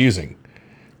fucking confusing.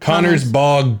 Connors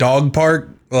Bog Dog Park.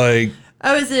 Like,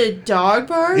 Oh, is it a dog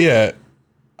park? yeah,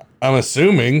 I'm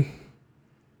assuming.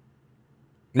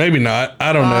 Maybe not.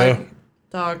 I don't know.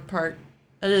 Dog park.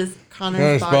 That is Connors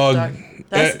Connor's Bog. Bog. Dog.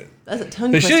 That's Eh, a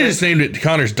tongue They should twister. have just named it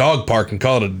Connors Dog Park and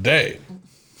called it a day.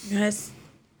 Yes.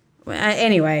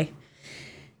 Anyway.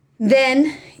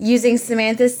 Then, using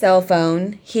Samantha's cell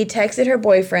phone, he texted her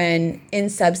boyfriend in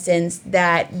substance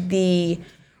that the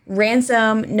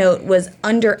ransom note was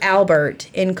under Albert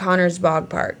in Connors Bog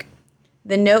Park.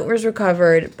 The note was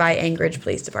recovered by Anchorage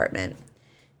Police Department.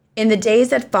 In the days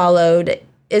that followed,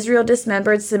 Israel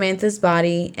dismembered Samantha's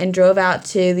body and drove out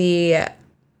to the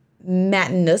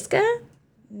Matanuska?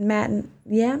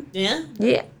 Yeah? Yeah?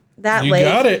 Yeah. That You lake.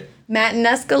 got it.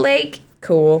 Matanuska Lake?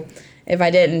 Cool. If I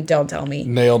didn't, don't tell me.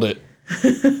 Nailed it.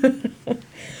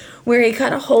 Where he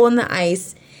cut a hole in the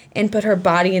ice and put her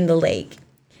body in the lake.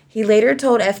 He later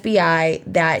told FBI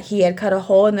that he had cut a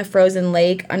hole in the frozen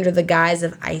lake under the guise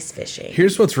of ice fishing.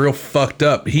 Here's what's real fucked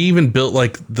up. He even built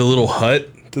like the little hut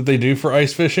that they do for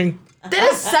ice fishing.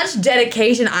 That is such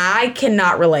dedication. I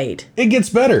cannot relate. It gets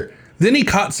better. Then he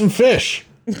caught some fish.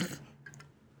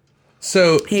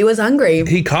 So He was hungry.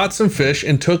 he caught some fish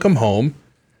and took them home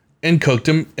and cooked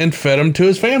them and fed them to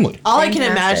his family. All I can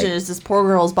Fantastic. imagine is this poor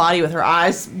girl's body with her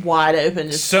eyes wide open.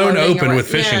 Just Sewn floating open around- with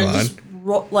fishing yeah, line.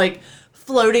 just like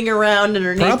floating around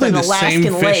underneath Probably an the Alaskan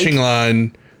same lake. fishing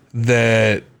line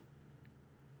that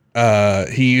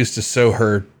he used to sew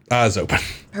her eyes open.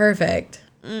 Perfect.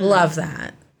 Love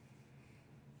that.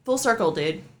 Full circle,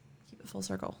 dude. Keep it full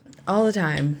circle. All the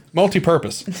time.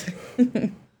 Multi-purpose.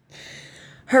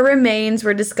 Her remains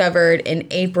were discovered in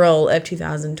April of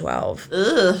 2012.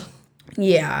 Ugh.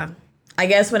 Yeah. I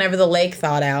guess whenever the lake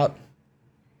thawed out.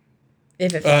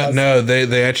 If it falls. No,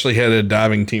 they actually had a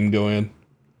diving team go in.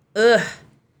 Ugh.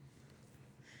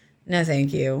 No,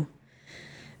 thank you.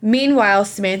 Meanwhile,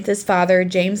 Samantha's father,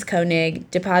 James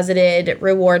Koenig, deposited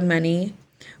reward money,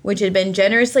 which had been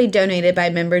generously donated by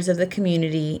members of the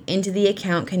community, into the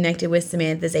account connected with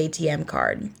Samantha's ATM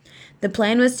card. The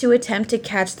plan was to attempt to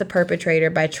catch the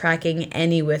perpetrator by tracking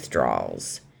any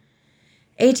withdrawals.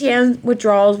 ATM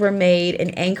withdrawals were made in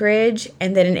Anchorage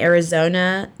and then in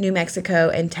Arizona, New Mexico,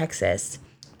 and Texas.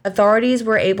 Authorities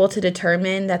were able to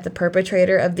determine that the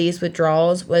perpetrator of these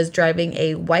withdrawals was driving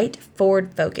a white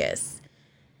Ford Focus.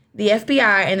 The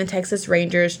FBI and the Texas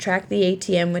Rangers tracked the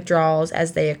ATM withdrawals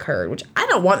as they occurred, which I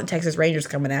don't want the Texas Rangers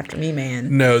coming after me,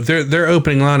 man. No, their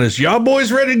opening line is, "Y'all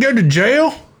boys ready to go to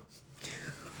jail?"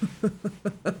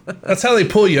 That's how they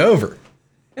pull you over.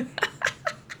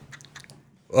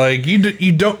 Like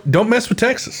you don't mess with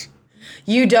Texas.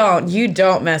 You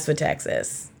don't mess with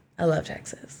Texas. I love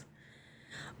Texas.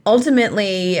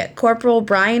 Ultimately, Corporal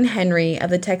Brian Henry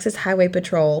of the Texas Highway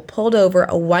Patrol pulled over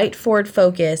a white Ford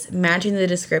Focus matching the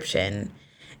description.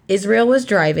 Israel was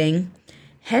driving.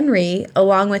 Henry,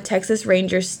 along with Texas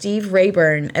Ranger Steve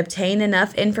Rayburn, obtained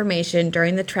enough information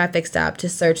during the traffic stop to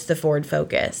search the Ford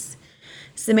Focus.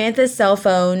 Samantha's cell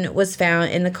phone was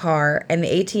found in the car, and the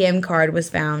ATM card was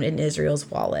found in Israel's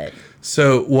wallet.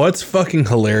 So what's fucking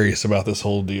hilarious about this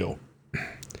whole deal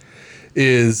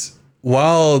is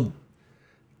while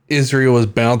Israel was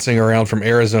bouncing around from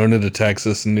Arizona to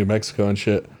Texas and New Mexico and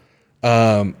shit,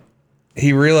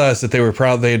 he realized that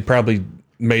they had probably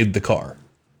made the car,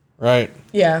 right?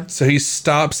 Yeah. So he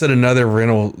stops at another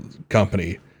rental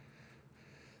company,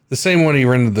 the same one he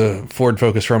rented the Ford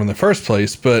Focus from in the first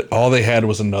place, but all they had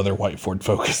was another white Ford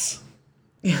Focus.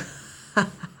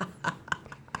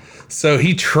 So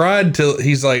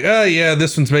he's like, oh yeah,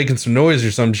 this one's making some noise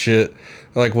or some shit.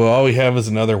 Like, well, all we have is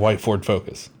another white Ford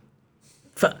Focus.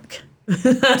 Fuck.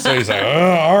 So he's like,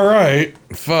 oh, all right,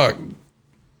 fuck.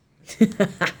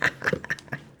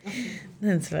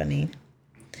 That's funny.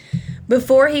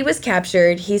 Before he was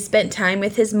captured, he spent time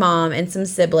with his mom and some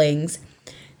siblings.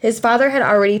 His father had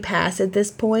already passed at this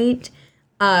point.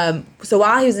 So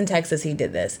while he was in Texas, he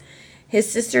did this. His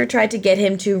sister tried to get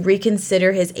him to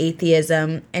reconsider his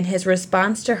atheism, and his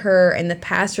response to her and the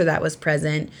pastor that was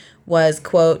present was,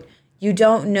 quote, "You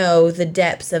don't know the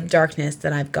depths of darkness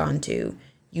that I've gone to.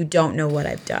 You don't know what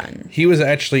I've done." He was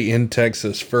actually in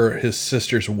Texas for his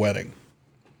sister's wedding.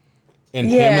 And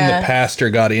him and Yeah. the pastor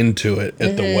got into it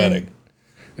at the wedding.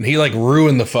 And he like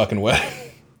ruined the fucking wedding.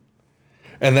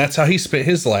 And that's how he spent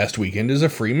his last weekend as a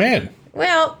free man.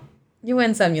 Well, you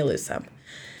win some, you lose some.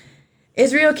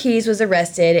 Israel Keys was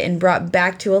arrested and brought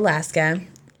back to Alaska.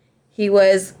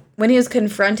 When he was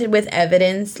confronted with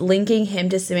evidence linking him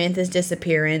to Samantha's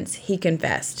disappearance, he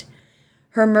confessed.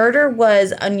 Her murder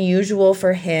was unusual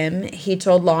for him. He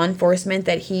told law enforcement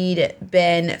that he'd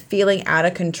been feeling out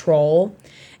of control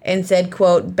and said,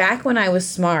 quote, "Back when I was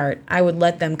smart, I would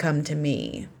let them come to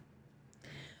me."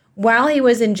 While he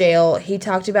was in jail, he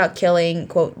talked about killing,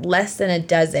 quote, "less than a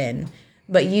dozen,"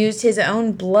 but used his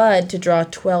own blood to draw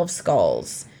 12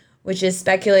 skulls, which is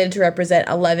speculated to represent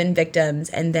 11 victims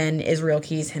and then Israel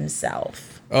Keys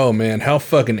himself. Oh man, how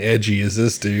fucking edgy is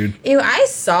this dude? Ew, I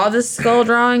saw the skull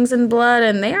drawings in blood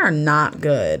and they are not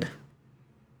good.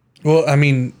 Well, I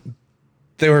mean,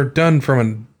 they were done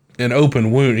from an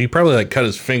open wound. He probably like cut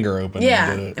his finger open.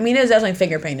 Yeah, And did I mean, it was definitely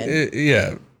finger painted.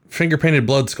 yeah, finger painted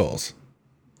blood skulls.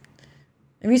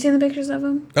 Have you seen the pictures of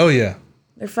them? Oh yeah,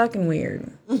 They're fucking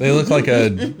weird. they look like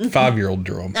a 5-year-old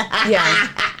drew 'em. Yeah.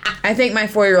 I think my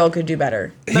 4-year-old could do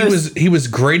better. He was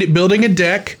great at building a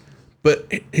deck,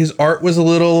 but his art was a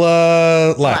little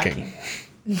lacking.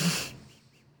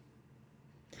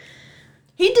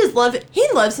 He just love it. He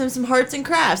loves him some arts and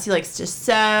crafts. He likes to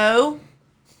sew.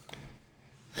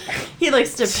 He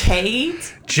likes to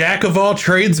paint. Jack of all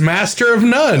trades, master of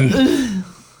none.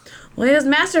 Well, he was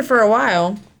master for a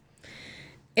while.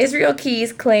 Israel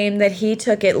Keys claimed that he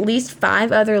took at least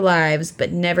 5 other lives,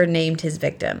 but never named his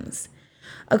victims.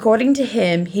 According to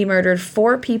him, he murdered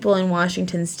 4 people in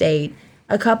Washington state,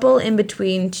 a couple in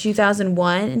between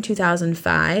 2001 and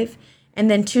 2005, and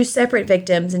then 2 separate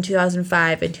victims in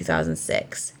 2005 and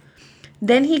 2006.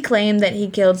 Then he claimed that he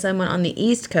killed someone on the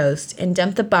East Coast and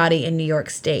dumped the body in New York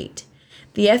State.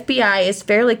 The FBI is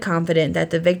fairly confident that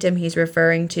the victim he's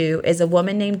referring to is a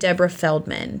woman named Deborah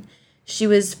Feldman. She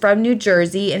was from New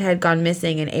Jersey and had gone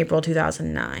missing in April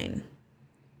 2009.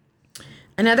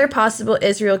 Another possible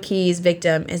Israel Keys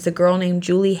victim is a girl named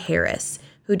Julie Harris,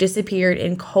 who disappeared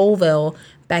in Colville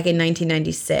back in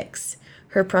 1996.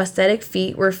 Her prosthetic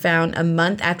feet were found a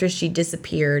month after she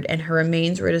disappeared, and her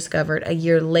remains were discovered a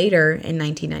year later in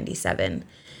 1997.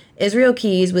 Israel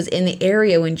Keys was in the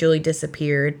area when Julie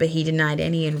disappeared, but he denied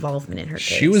any involvement in her case.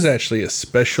 She was actually a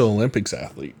Special Olympics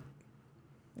athlete.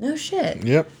 No shit.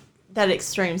 Yep. That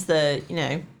extremes the,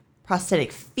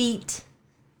 prosthetic feet.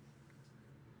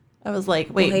 I was like,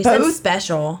 wait, Well, he said both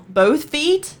special.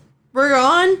 feet were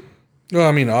gone? Well,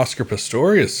 I mean, Oscar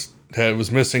Pistorius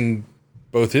was missing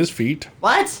both his feet.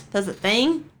 What? That's a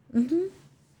thing?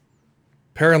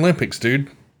 Paralympics, dude.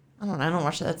 I don't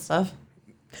watch that stuff.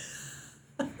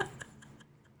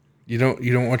 You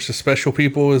don't watch the special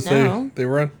people as No. they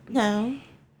run? No.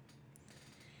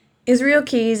 Israel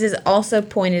Keys is also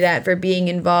pointed at for being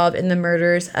involved in the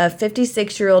murders of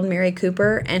 56-year-old Mary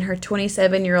Cooper and her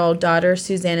 27-year-old daughter,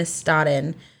 Susanna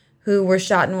Stodden, who were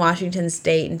shot in Washington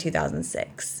state in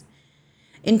 2006.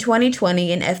 In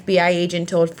 2020, an FBI agent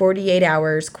told 48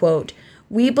 Hours, quote,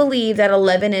 "We believe that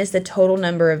 11 is the total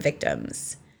number of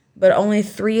victims, but only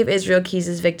 3 of Israel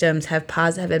Keys' victims have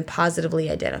been positively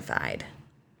identified."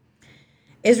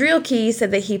 Israel Keys said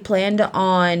that he planned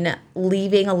on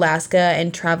leaving Alaska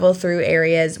and travel through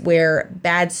areas where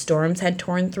bad storms had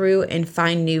torn through and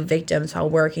find new victims while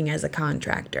working as a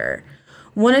contractor.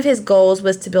 One of his goals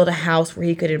was to build a house where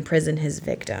he could imprison his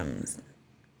victims.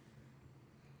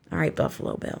 All right,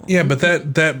 Buffalo Bill. Yeah, but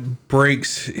that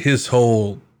breaks his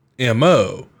whole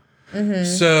MO.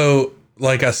 So,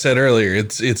 like I said earlier,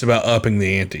 it's about upping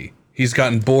the ante. He's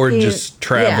gotten bored just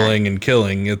traveling and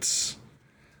killing.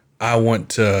 I want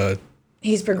to...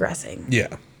 He's progressing.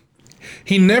 Yeah.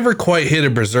 He never quite hit a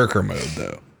berserker mode,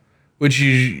 though, which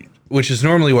is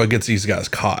normally what gets these guys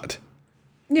caught.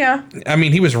 Yeah. I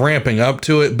mean, he was ramping up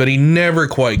to it, but he never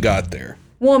quite got there.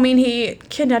 Well, I mean, he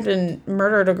kidnapped and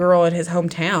murdered a girl in his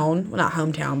hometown. Well, not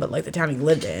hometown, but like the town he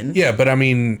lived in. Yeah, but I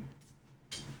mean,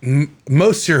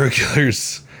 most serial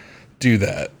killers do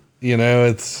that.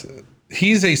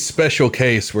 He's a special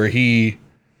case where he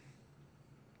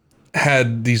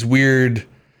had these weird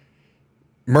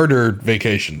murder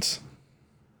vacations.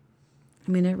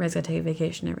 I mean, everybody's got to take a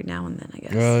vacation every now and then, I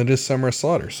guess. Well, it is Summer of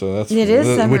Slaughter, so that's It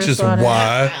is Summer which of is Slaughter.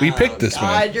 why we picked this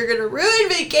God, one. you're gonna ruin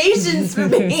vacations for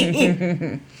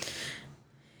me.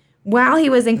 While he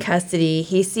was in custody,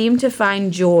 he seemed to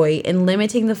find joy in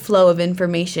limiting the flow of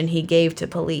information he gave to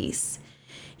police.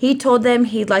 He told them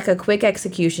he'd like a quick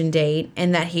execution date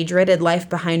and that he dreaded life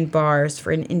behind bars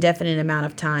for an indefinite amount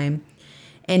of time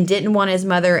and didn't want his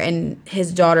mother and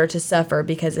his daughter to suffer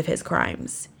because of his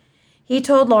crimes. He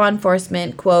told law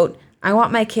enforcement, quote, "I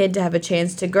want my kid to have a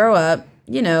chance to grow up.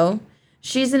 You know,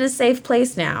 she's in a safe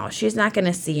place now. She's not going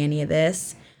to see any of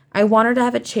this. I want her to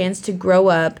have a chance to grow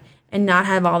up and not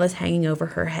have all this hanging over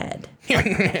her head."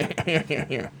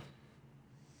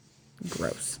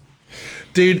 Gross.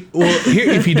 Dude, well, here,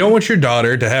 if you don't want your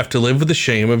daughter to have to live with the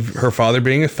shame of her father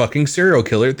being a fucking serial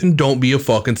killer, then don't be a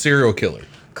fucking serial killer.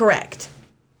 Correct.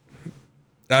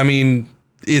 I mean,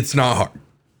 it's not hard.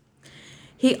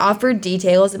 He offered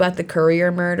details about the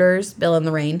Courier murders, Bill and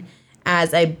Lorraine,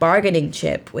 as a bargaining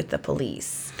chip with the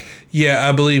police. Yeah,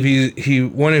 I believe he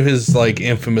one of his like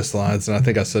infamous lines, and I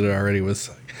think I said it already, was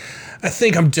like, "I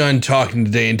think I'm done talking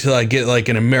today until I get like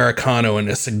an Americano and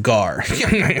a cigar."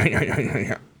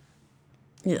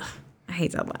 Ugh, I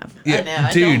hate that laugh. I know,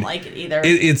 I don't like it either.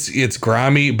 It's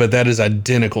grimy, but that is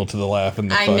identical to the laugh in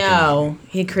the I fucking, know.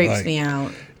 He creeps like- me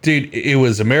out. Dude, it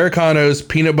was Americanos,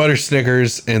 peanut butter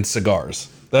Snickers, and cigars.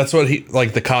 That's what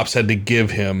the cops had to give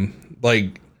him,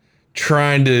 like,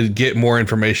 trying to get more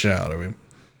information out of him.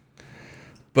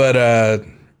 But,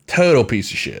 total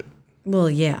piece of shit. Well,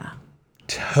 yeah.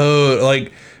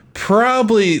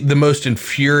 Probably the most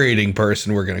infuriating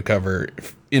person we're going to cover,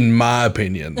 in my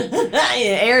opinion.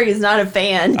 Eric is not a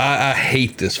fan. I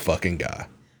hate this fucking guy.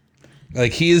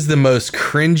 Like, he is the most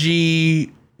cringy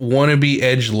wannabe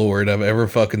edgelord I've ever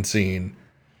fucking seen.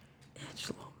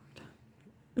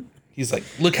 He's like,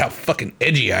 "Look how fucking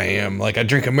edgy I am. Like, I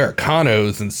drink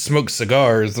Americanos and smoke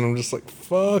cigars." And I'm just like,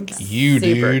 fuck you,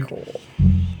 Super dude. cool.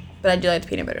 But I do like the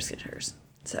peanut butter Snickers.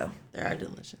 So. They are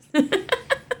delicious.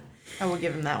 I will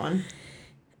give him that one.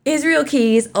 Israel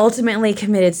Keys ultimately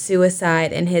committed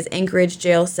suicide in his Anchorage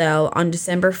jail cell on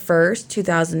December 1st,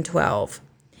 2012.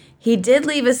 He did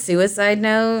leave a suicide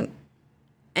note,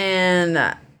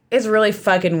 and it's really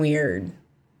fucking weird.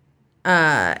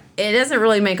 It doesn't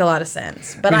really make a lot of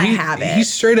sense, but I have it. He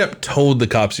straight up told the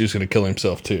cops he was going to kill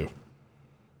himself, too.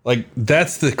 Like,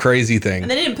 that's the crazy thing. And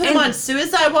they didn't put him on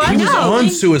suicide watch? He was No. on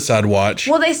suicide watch.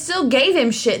 Well, they still gave him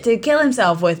shit to kill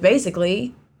himself with,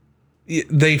 basically.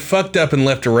 They fucked up and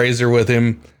left a razor with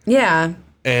him. Yeah.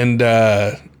 And,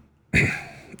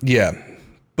 yeah.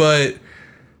 But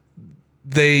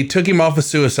they took him off of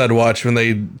suicide watch when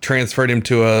they transferred him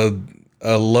to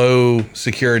a low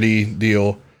security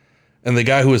deal. And the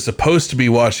guy who was supposed to be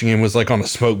watching him was like on a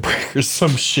smoke break or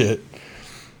some shit.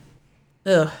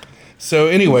 Ugh. So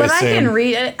anyway, But I Sam, can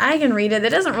read it. It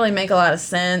doesn't really make a lot of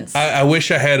sense. I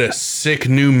wish I had a sick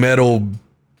new metal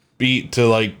beat to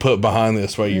like put behind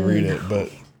this while you read it, but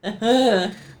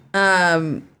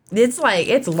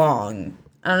It's long.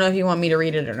 I don't know if you want me to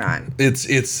read it or not.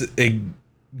 it's a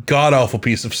god awful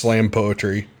piece of slam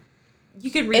poetry.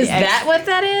 You could read Is that what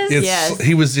that is? It's Yes.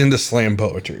 He was into slam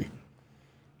poetry.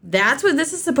 That's what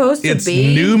this is supposed to It's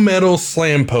be? new metal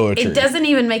slam poetry. It doesn't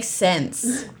even make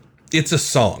sense. It's a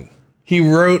song. He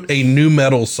wrote a new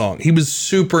metal song. He was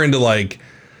super into like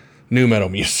new metal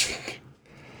music.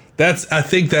 I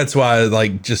think that's why I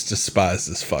like just despise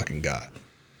this fucking guy.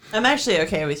 I'm actually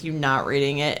okay with you not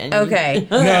reading it. And Okay.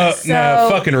 No, So-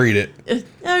 fucking read it.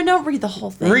 No, don't read the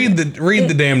whole thing. Read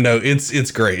the damn note.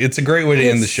 It's great. It's a great way to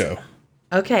end the show.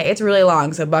 Okay, it's really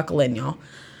long, so buckle in, y'all.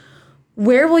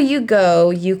 Where will you go,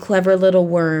 you clever little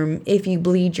worm, if you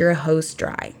bleed your hose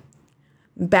dry?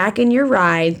 Back in your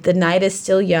ride, the night is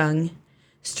still young.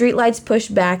 Streetlights push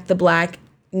back the black,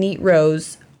 neat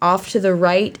rows. Off to the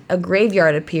right, a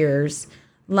graveyard appears.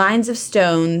 Lines of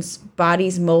stones,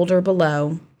 bodies molder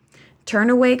below. Turn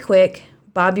away quick,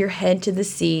 bob your head to the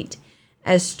seat,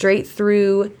 as straight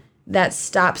through that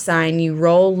stop sign you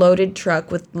roll loaded truck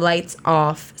with lights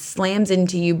off, slams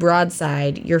into you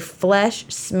broadside, your flesh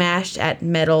smashed at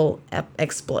metal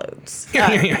explodes.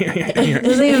 It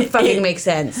doesn't even fucking make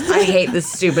sense. I hate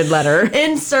this stupid letter.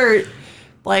 Insert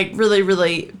like really,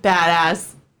 really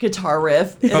badass guitar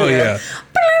riff. Oh yeah.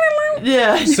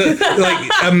 Yeah. So like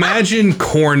imagine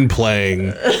Korn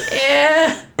playing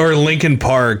Yeah. or Linkin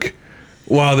Park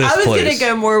while this I was plays.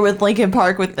 gonna go more with Linkin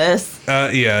Park with this.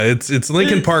 Yeah, it's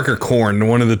Linkin Park or Korn,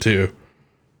 one of the two.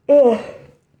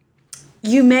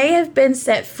 You may have been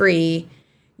set free.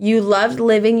 You loved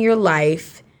living your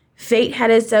life. Fate had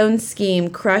its own scheme.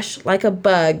 Crushed like a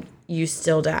bug, you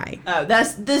still die. Oh,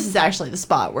 this is actually the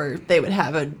spot where they would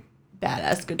have a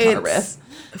badass guitar riff.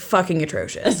 Fucking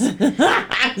atrocious.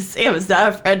 Sam is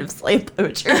not a friend of slave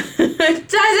poetry.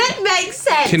 Doesn't make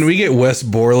sense. Can we get Wes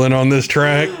Borland on this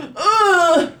track?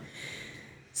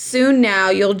 Soon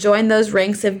now you'll join those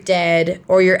ranks of dead,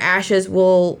 or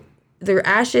the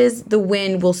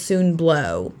wind will soon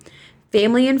blow.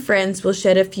 Family and friends will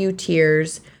shed a few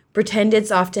tears, pretend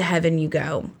it's off to heaven you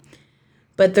go.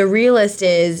 But the realist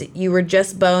is you were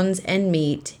just bones and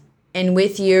meat, and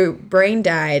with your brain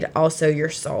died also your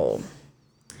soul.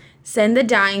 Send the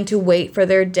dying to wait for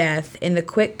their death in the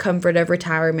quick comfort of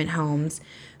retirement homes.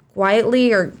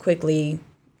 Quietly or quickly,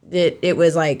 it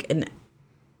was like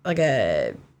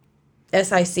a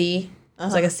SIC. It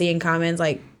was like a C in Commons.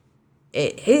 Like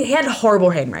he had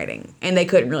horrible handwriting, and they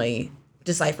couldn't really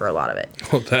decipher a lot of it.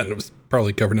 Well, that was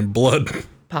probably covered in blood.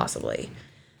 Possibly.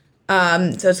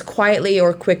 So it's quietly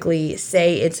or quickly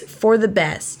say it's for the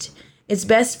best. It's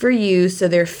best for you, so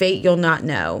their fate you'll not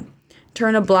know.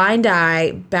 Turn a blind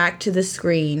eye back to the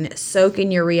screen. Soak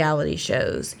in your reality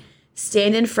shows.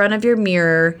 Stand in front of your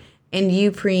mirror and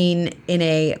you preen in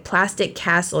a plastic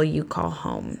castle you call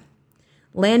home.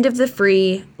 Land of the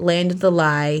free, land of the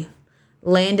lie,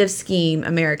 land of scheme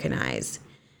Americanized.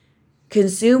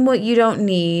 Consume what you don't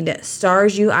need,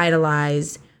 stars you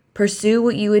idolize. Pursue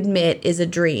what you admit is a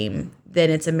dream, then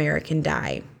it's American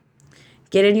die.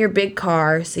 Get in your big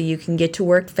car so you can get to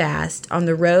work fast on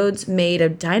the roads made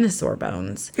of dinosaur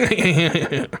bones.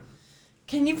 Can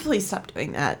you please stop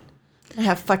doing that? I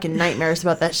have fucking nightmares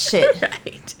about that shit.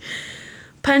 Right.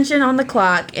 Punch in on the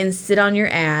clock and sit on your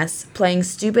ass, playing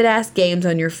stupid-ass games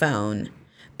on your phone.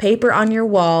 Paper on your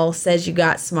wall says you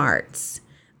got smarts.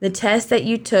 The test that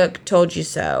you took told you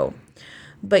so.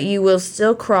 But you will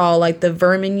still crawl like the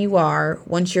vermin you are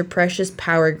once your precious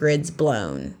power grid's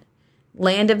blown.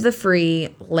 Land of the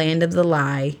free, land of the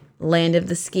lie, land of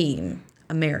the scheme,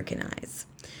 Americanize.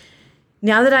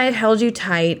 Now that I have held you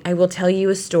tight, I will tell you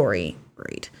a story.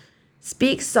 Great.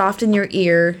 Speak soft in your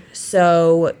ear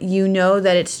so you know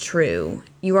that it's true.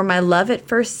 You are my love at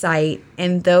first sight,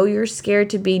 and though you're scared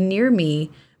to be near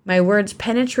me, my words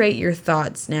penetrate your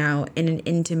thoughts now in an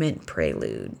intimate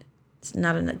prelude. It's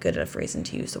not a good enough reason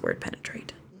to use the word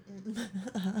penetrate.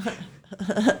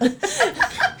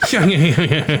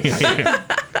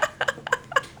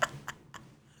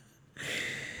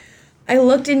 I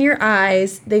looked in your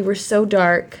eyes. They were so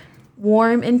dark,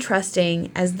 warm and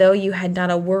trusting, as though you had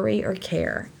not a worry or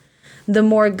care. The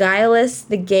more guileless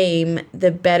the game,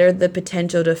 the better the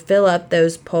potential to fill up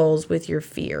those poles with your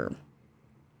fear.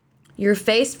 Your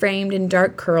face framed in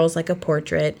dark curls like a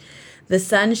portrait. The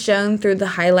sun shone through the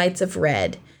highlights of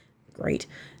red. Great.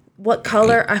 What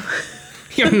color?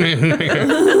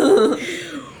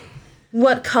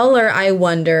 What color, I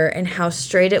wonder, and how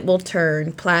straight it will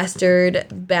turn, plastered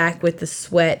back with the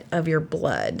sweat of your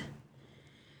blood.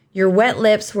 Your wet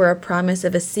lips were a promise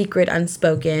of a secret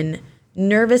unspoken,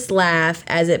 nervous laugh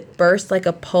as it burst like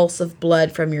a pulse of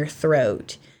blood from your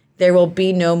throat. There will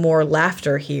be no more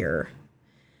laughter here.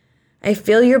 I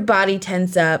feel your body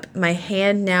tense up, my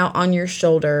hand now on your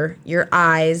shoulder, your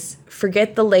eyes.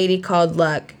 Forget the lady called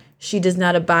Luck. She does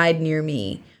not abide near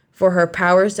me, for her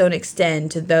powers don't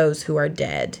extend to those who are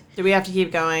dead. Do we have to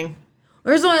keep going?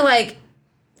 There's only like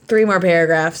 3 more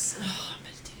paragraphs. Oh, I'm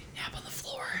gonna take a nap on the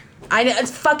floor. I know,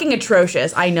 it's fucking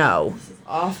atrocious. I know. This is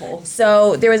awful.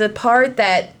 So there was a part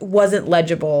that wasn't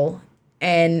legible,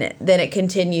 and then it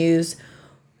continues.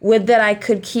 Would that I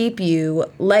could keep you,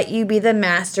 let you be the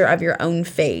master of your own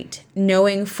fate,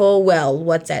 knowing full well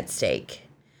what's at stake.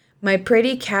 My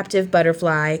pretty captive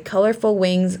butterfly, colorful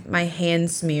wings my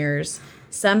hand smears.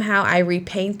 Somehow I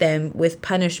repaint them with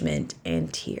punishment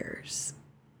and tears.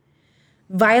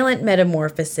 Violent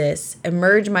metamorphosis,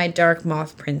 emerge my dark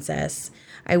moth princess.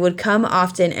 I would come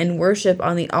often and worship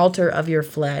on the altar of your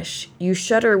flesh. You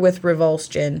shudder with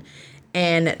revulsion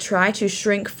and try to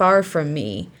shrink far from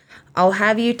me. I'll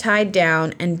have you tied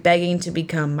down and begging to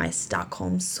become my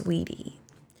Stockholm sweetie.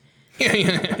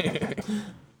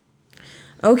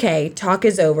 Okay, talk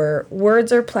is over.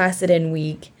 Words are placid and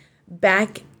weak.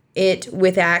 Back it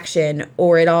with action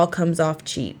or it all comes off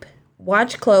cheap.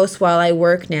 Watch close while I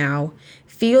work now.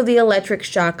 Feel the electric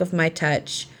shock of my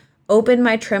touch. Open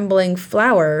my trembling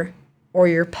flower or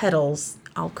your petals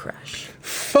I'll crush.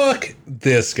 Fuck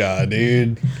this guy,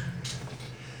 dude.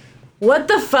 What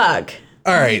the fuck?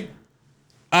 All right.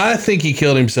 I think he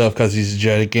killed himself because he's a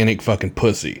gigantic fucking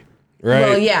pussy, right?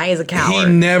 Well, yeah, he's a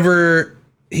coward.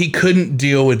 He couldn't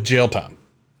deal with jail time.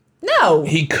 No.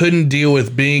 He couldn't deal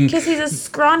with being... Because he's a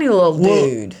scrawny little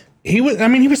dude. He was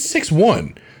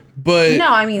 6'1", But No,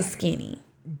 I mean skinny.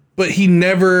 but he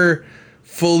never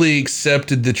fully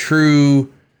accepted the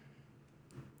true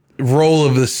role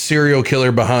of the serial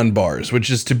killer behind bars, which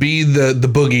is to be the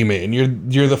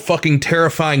boogeyman. You're the fucking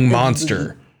terrifying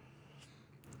monster.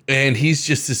 And he's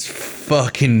just this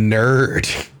fucking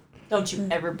nerd. Don't you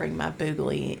ever bring my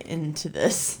boogly into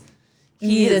this.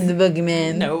 He is the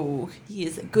boogeyman. No, he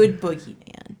is a good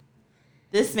boogeyman.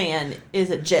 This man is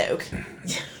a joke.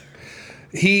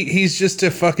 He's just a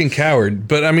fucking coward.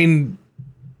 But I mean,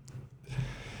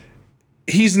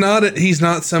 he's not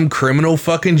some criminal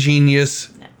fucking genius.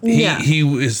 Yeah. He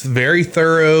is very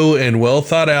thorough and well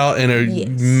thought out and a Yes.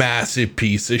 massive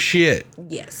piece of shit.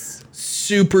 Yes.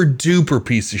 Super duper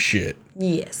piece of shit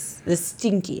Yes. The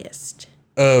stinkiest.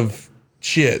 of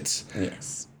shits.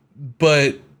 Yes.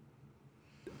 But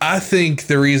I think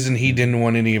the reason he didn't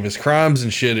want any of his crimes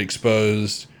and shit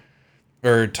exposed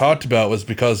or talked about was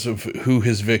because of who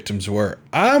his victims were.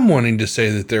 I'm wanting to say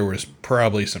that there was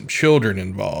probably some children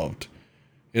involved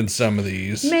in some of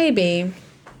these. Maybe.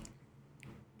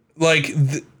 Like,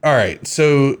 all right,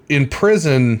 so in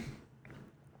prison,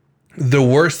 the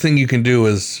worst thing you can do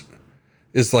is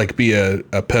like be a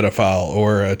pedophile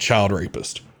or a child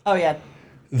rapist. Oh, yeah.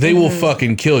 They will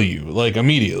fucking kill you, like,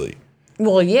 immediately.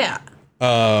 Well, yeah.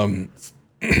 Well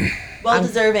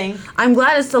deserving. I'm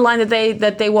glad it's the line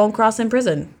that they won't cross in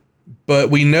prison. But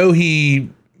we know he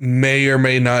may or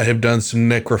may not have done some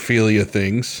necrophilia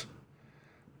things.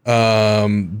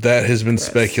 That has been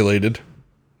speculated.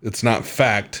 It's not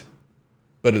fact,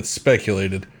 but it's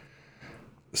speculated.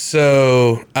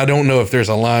 So I don't know if there's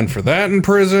a line for that in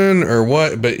prison or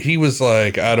what, but he was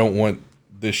like, I don't want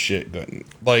this shit going.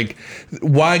 Like,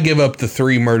 why give up the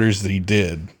 3 murders that he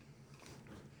did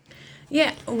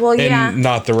Yeah. Well, and yeah.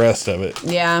 not the rest of it?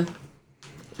 Yeah.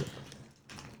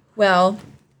 Well,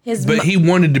 But he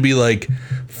wanted to be like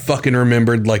fucking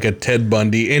remembered like a Ted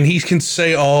Bundy, and he can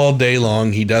say all day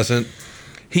long he doesn't.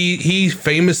 He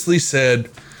famously said,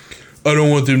 "I don't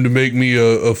want them to make me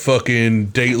a fucking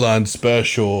Dateline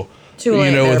special." Too late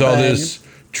you know, there, with all bud. this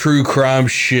true crime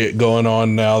shit going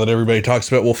on now that everybody talks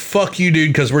about. Well, fuck you, dude,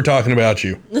 because we're talking about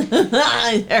you. and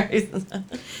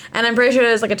I'm pretty sure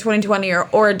there's like a 2020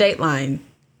 or a Dateline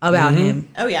about him.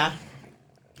 Oh, yeah.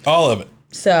 All of it.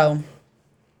 So,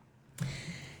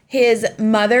 his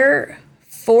mother,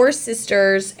 4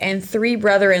 sisters, and 3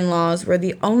 brother-in-laws were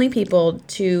the only people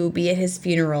to be at his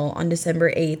funeral on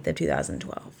December 8th of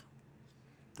 2012.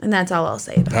 And that's all I'll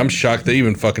say about I'm shocked they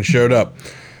even fucking showed up.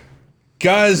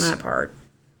 Guys, that part.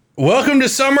 welcome to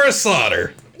Summer of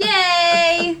Slaughter.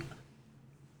 Yay!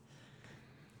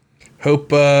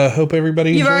 Hope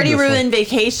everybody You've enjoyed already this one. ruined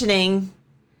vacationing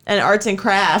and arts and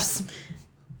crafts.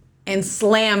 And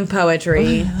slam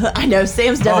poetry. I know,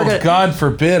 Sam's never Oh, gonna... God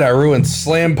forbid I ruined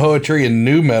slam poetry and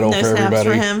new metal No for snaps everybody.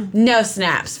 for him. No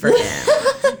snaps for him.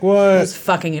 It was What?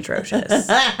 fucking atrocious.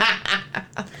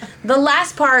 The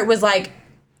last part was like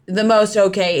the most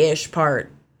okay-ish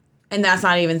part. And that's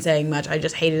not even saying much. I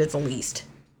just hated it the least.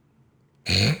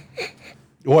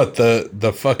 What,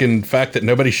 the fucking fact that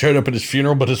nobody showed up at his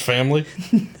funeral but his family?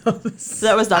 So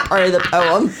that was not part of the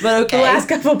poem, but okay. The last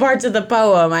couple parts of the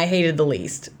poem I hated the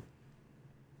least.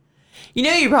 You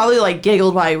know, you probably like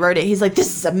giggled while he wrote it. He's like,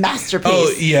 "This is a masterpiece."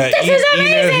 Oh, yeah. This you, is you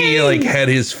know, he amazing! like had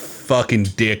his fucking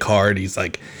dick hard. He's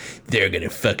like, they're gonna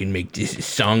fucking make this a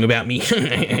song about me.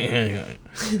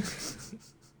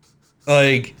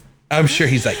 Like, I'm sure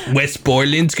he's like, West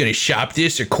Borland's gonna shop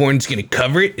this or Korn's gonna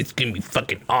cover it. It's gonna be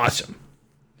fucking awesome.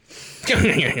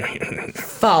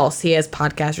 False. He has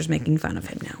podcasters making fun of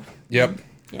him now. Yep.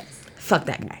 Yes. Fuck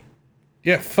that guy.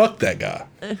 Yeah, fuck that guy.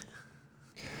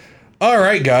 All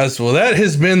right, guys. Well, that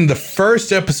has been the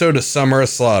first episode of Summer of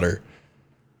Slaughter.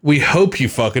 We hope you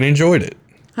fucking enjoyed it.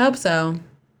 Hope so.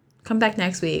 Come back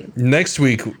next week. Next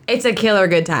week, It's a killer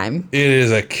good time. it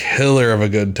is a killer of a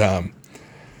good time.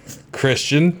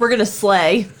 Christian. We're gonna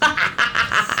slay.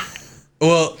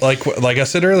 Well, like I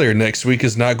said earlier, next week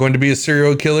is not going to be a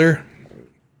serial killer,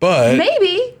 but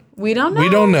Maybe. We don't know. we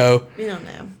don't know. We don't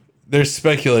know. There's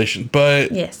speculation,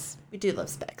 but Yes. We do love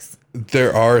specs.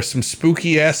 there are some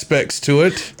spooky aspects to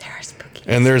it, There are spooky.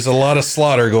 and there's a lot of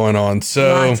slaughter going on.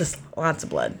 So, Lots of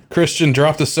blood. Christian,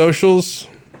 drop the socials.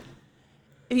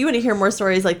 If you want to hear more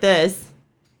stories like this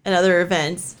and other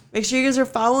events, make sure you guys are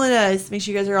following us. Make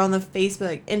sure you guys are on the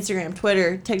Facebook, Instagram,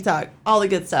 Twitter, TikTok, all the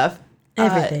good stuff.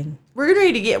 Everything. We're getting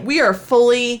ready to we are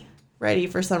fully ready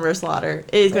for Summer Slaughter.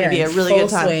 It is going to be a really good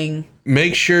time. Swing.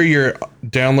 Make sure your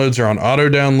downloads are on auto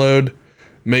download.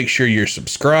 Make sure you're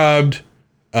subscribed,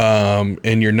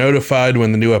 and you're notified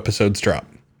when the new episodes drop.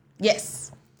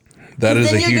 Yes. That is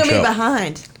Then a you're huge going to be help.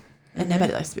 behind. And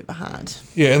nobody likes to be behind.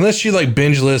 Yeah, unless you like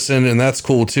binge listen, and that's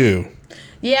cool too.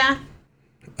 Yeah.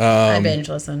 I binge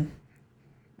listen.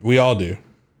 We all do.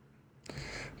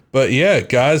 But yeah,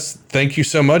 guys, thank you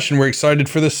so much, and we're excited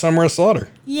for this Summer of Slaughter.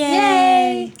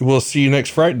 Yay! We'll see you next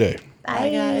Friday. Bye,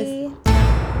 guys.